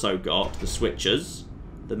also got the switches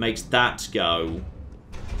that makes that go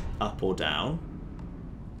up or down.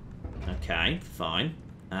 Okay, fine.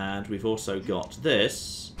 And we've also got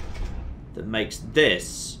this that makes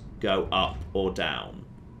this go up or down.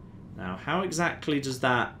 Now, how exactly does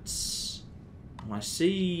that... I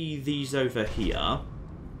see these over here.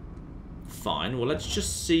 Fine. Well, let's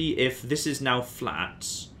just see if this is now flat.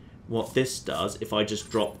 What this does if I just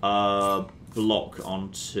drop a block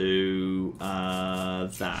onto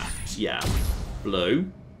that. Yeah.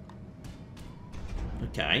 Blue.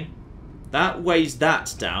 Okay. That weighs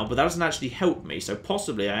that down, but that doesn't actually help me. So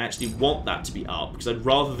possibly I actually want that to be up because I'd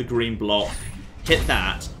rather the green block hit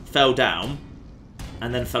that, fell down,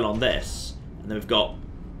 and then fell on this. And then we've got...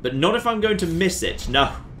 But not if I'm going to miss it.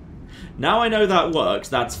 No. Now I know that works.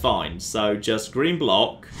 That's fine. So just green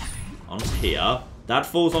block onto here. That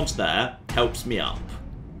falls onto there. Helps me up.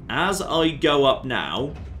 As I go up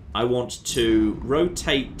now, I want to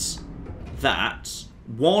rotate that.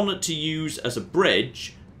 1, to use as a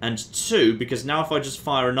bridge. And 2, because now if I just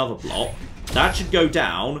fire another block, that should go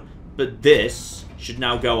down. But this should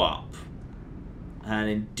now go up. And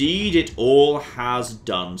indeed it all has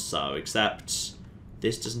done so. Except...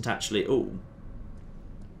 This doesn't actually... Ooh.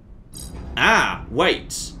 Ah,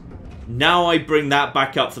 wait. Now I bring that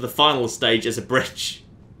back up for the final stage as a bridge.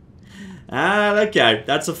 Ah, okay.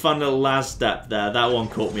 That's a fun little last step there. That one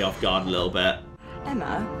caught me off guard a little bit.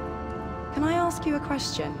 Emma, can I ask you a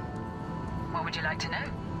question? What would you like to know?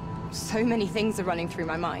 So many things are running through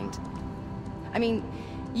my mind. I mean,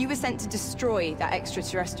 you were sent to destroy that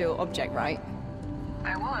extraterrestrial object, right?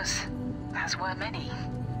 I was. As were many.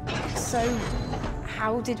 So,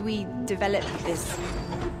 how did we develop this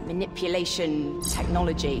manipulation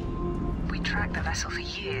technology? We tracked the vessel for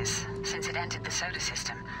years, since it entered the solar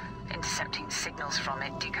system, intercepting signals from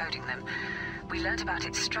it, decoding them. We learned about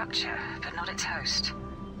its structure, but not its host.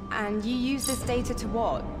 And you use this data to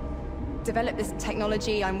what? Develop this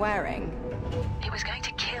technology I'm wearing? It was going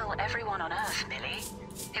to kill everyone on Earth, Millie.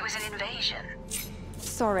 It was an invasion.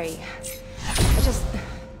 Sorry.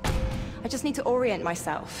 I just need to orient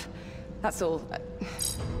myself. That's all.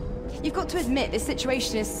 You've got to admit, this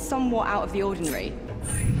situation is somewhat out of the ordinary.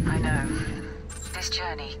 I know. This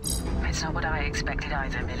journey, it's not what I expected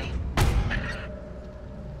either, Millie.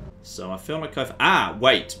 So I feel like I've... Ah,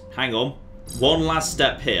 wait. Hang on. One last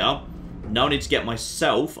step here. Now I need to get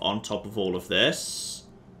myself on top of all of this.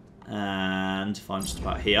 And if I'm just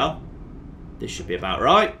about here, this should be about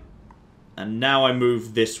right. And now I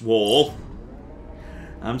move this wall.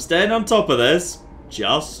 I'm staying on top of this.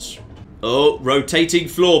 Just... Oh, rotating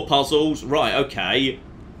floor puzzles. Right, okay.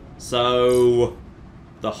 So...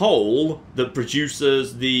 The hole that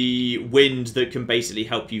produces the wind that can basically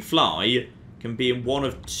help you fly can be in one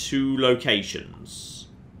of 2 locations.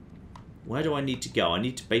 Where do I need to go? I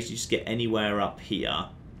need to basically just get anywhere up here.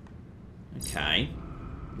 Okay.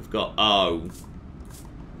 We've got... Oh.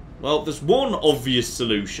 Well, there's one obvious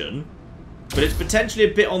solution. But it's potentially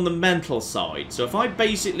a bit on the mental side. So if I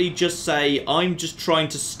basically just say, I'm just trying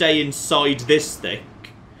to stay inside this thing.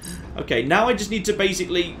 Okay, now I just need to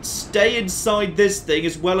basically stay inside this thing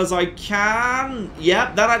as well as I can.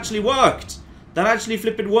 Yep, that actually worked. That actually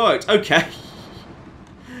flipping worked. Okay.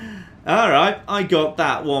 Alright, I got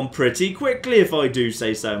that one pretty quickly if I do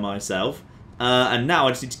say so myself. And now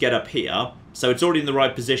I just need to get up here. So it's already in the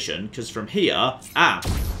right position. Because from here,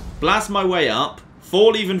 blast my way up.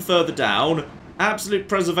 Fall even further down. Absolute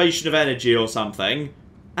preservation of energy or something.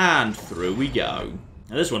 And through we go.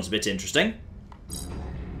 Now this one's a bit interesting.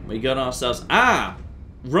 We got ourselves... Ah!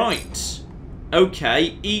 Right.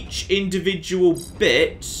 Okay, each individual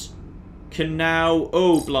bit can now...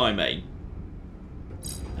 Oh, blimey.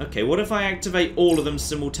 Okay, what if I activate all of them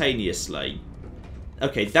simultaneously?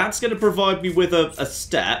 Okay, that's going to provide me with a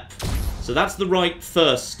step. So that's the right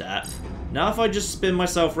first step. Now if I just spin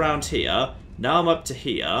myself around here... Now I'm up to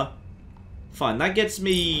here. Fine, that gets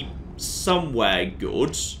me somewhere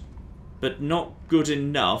good. But not good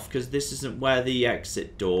enough, because this isn't where the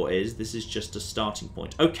exit door is. This is just a starting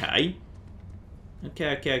point. Okay.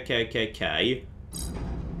 Okay.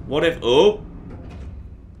 What if... Oh!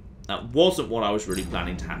 That wasn't what I was really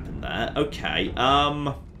planning to happen there. Okay,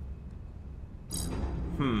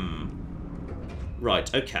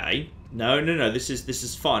 Right, okay. No, this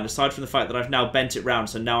is fine. Aside from the fact that I've now bent it round,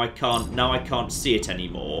 so now I can't see it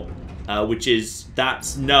anymore. No,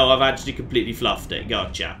 I've actually completely fluffed it.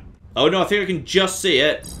 Gotcha. Oh no, I think I can just see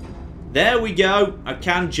it. There we go. I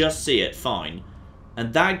can just see it. Fine.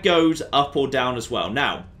 And that goes up or down as well.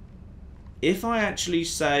 Now, if I actually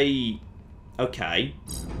say... Okay.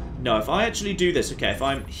 No, if I actually do this, okay, if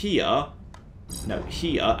I'm here... No,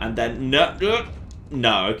 here, and then...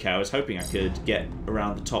 No, okay, I was hoping I could get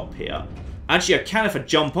around the top here. Actually, I can if I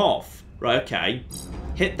jump off. Right, okay.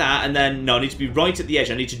 Hit that, and then... No, I need to be right at the edge.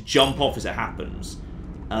 I need to jump off as it happens.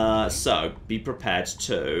 So, be prepared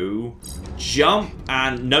to... Jump,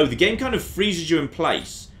 and... No, the game kind of freezes you in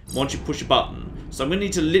place once you push a button. So I'm going to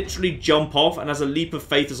need to literally jump off, and as a leap of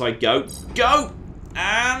faith as I go... Go!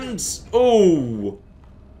 And... Oh!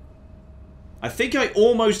 I think I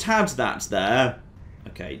almost had that there.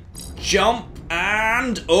 Okay. Jump,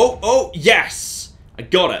 and... Oh, yes! I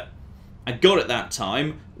got it. I got it that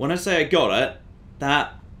time. When I say I got it,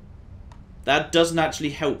 that doesn't actually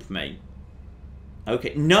help me.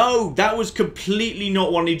 Okay. No, that was completely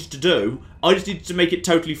not what I needed to do. I just needed to make it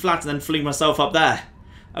totally flat and then fling myself up there.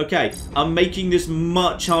 Okay, I'm making this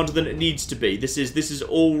much harder than it needs to be. This is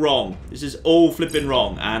all wrong. This is all flipping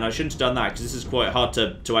wrong, and I shouldn't have done that because this is quite hard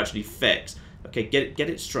to actually fix. Okay, get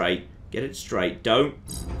it straight. Get it straight. Don't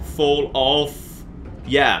fall off.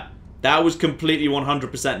 Yeah, that was completely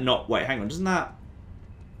 100% not... Wait, hang on.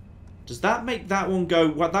 Does that make that one go...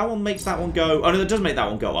 What, that one makes that one go... Oh, no, that does make that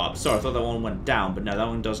one go up. Sorry, I thought that one went down, but no, that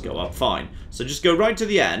one does go up. Fine. So just go right to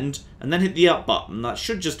the end, and then hit the up button. That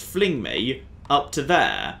should just fling me up to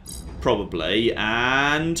there, probably,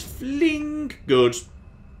 and fling. Good.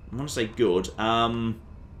 I want to say good.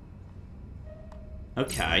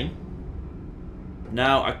 Okay.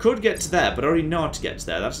 Now, I could get to there, but I already know how to get to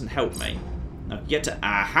there. That doesn't help me. Now, get to...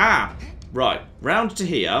 Aha! Right, round to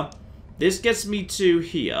here. This gets me to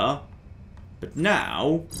here. But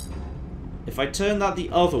now, if I turn that the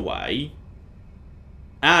other way...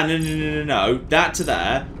 Ah, no. That to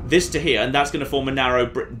there, this to here, and that's going to form a narrow...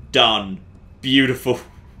 Done. Beautiful.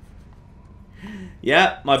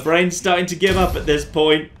 Yeah, my brain's starting to give up at this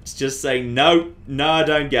point. It's just saying, no, I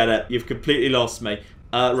don't get it. You've completely lost me.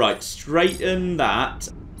 Right, straighten that,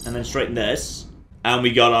 and then straighten this, and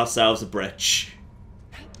we got ourselves a bridge.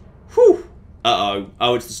 Whew. Uh-oh.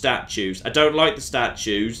 Oh, it's the statues. I don't like the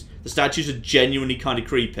statues. The statues are genuinely kind of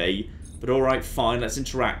creepy. But alright, fine, let's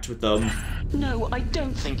interact with them. No, I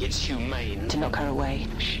don't think it's humane to knock her away.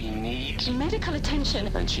 She needs medical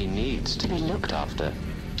attention. And she needs to be looked after.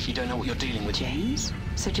 You don't know what you're dealing with, James,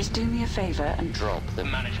 so just do me a favor and drop the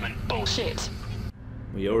management bullshit.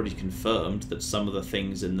 We already confirmed that some of the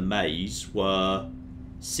things in the maze were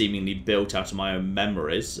seemingly built out of my own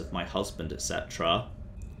memories of my husband, etc.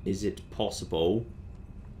 Is it possible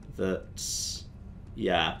that...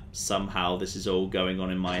 Yeah, somehow this is all going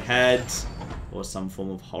on in my head, or some form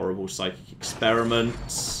of horrible psychic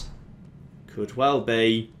experiment. Could well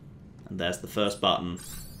be. And there's the first button.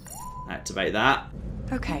 Activate that.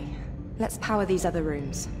 Okay, let's power these other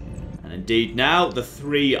rooms. And indeed now, the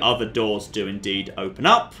 3 other doors do indeed open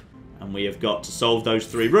up. And we have got to solve those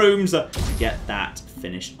 3 rooms to get that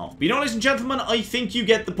finished off. But you know, ladies and gentlemen, I think you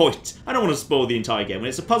get the point. I don't want to spoil the entire game. When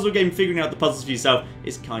it's a puzzle game, figuring out the puzzles for yourself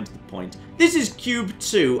is kind of the point. This is Q.U.B.E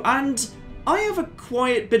 2, and I have a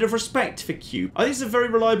quiet bit of respect for Q.U.B.E. I think it's a very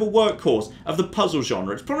reliable workhorse of the puzzle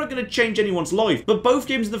genre. It's probably not going to change anyone's life, but both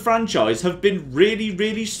games in the franchise have been really,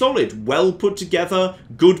 really solid. Well put together,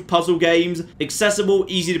 good puzzle games, accessible,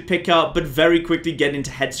 easy to pick up, but very quickly get into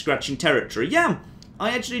head-scratching territory. Yeah.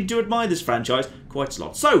 I actually do admire this franchise quite a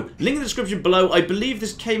lot. So, link in the description below. I believe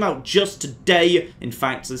this came out just today. In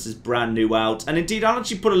fact, this is brand new out. And indeed, I'll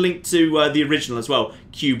actually put a link to the original as well,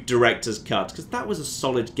 Q.U.B.E Director's Cut, because that was a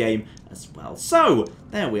solid game as well. So,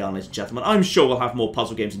 there we are, ladies and gentlemen. I'm sure we'll have more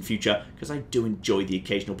puzzle games in future, because I do enjoy the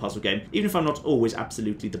occasional puzzle game, even if I'm not always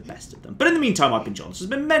absolutely the best at them. But in the meantime, I've been John. This has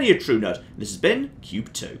been many a true nerd. And this has been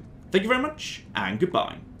Q.U.B.E 2. Thank you very much, and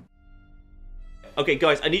goodbye. Okay,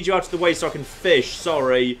 guys, I need you out of the way so I can fish.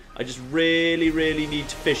 Sorry. I just really, really need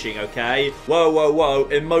fishing, okay? Whoa.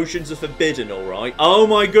 Emotions are forbidden, alright? Oh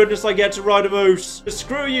my goodness, I get to ride a moose.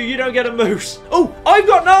 Screw you, you don't get a moose. Oh, I've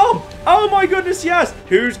got an arm. Oh my goodness, yes.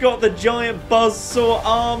 Who's got the giant buzzsaw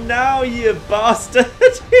arm now, you bastard?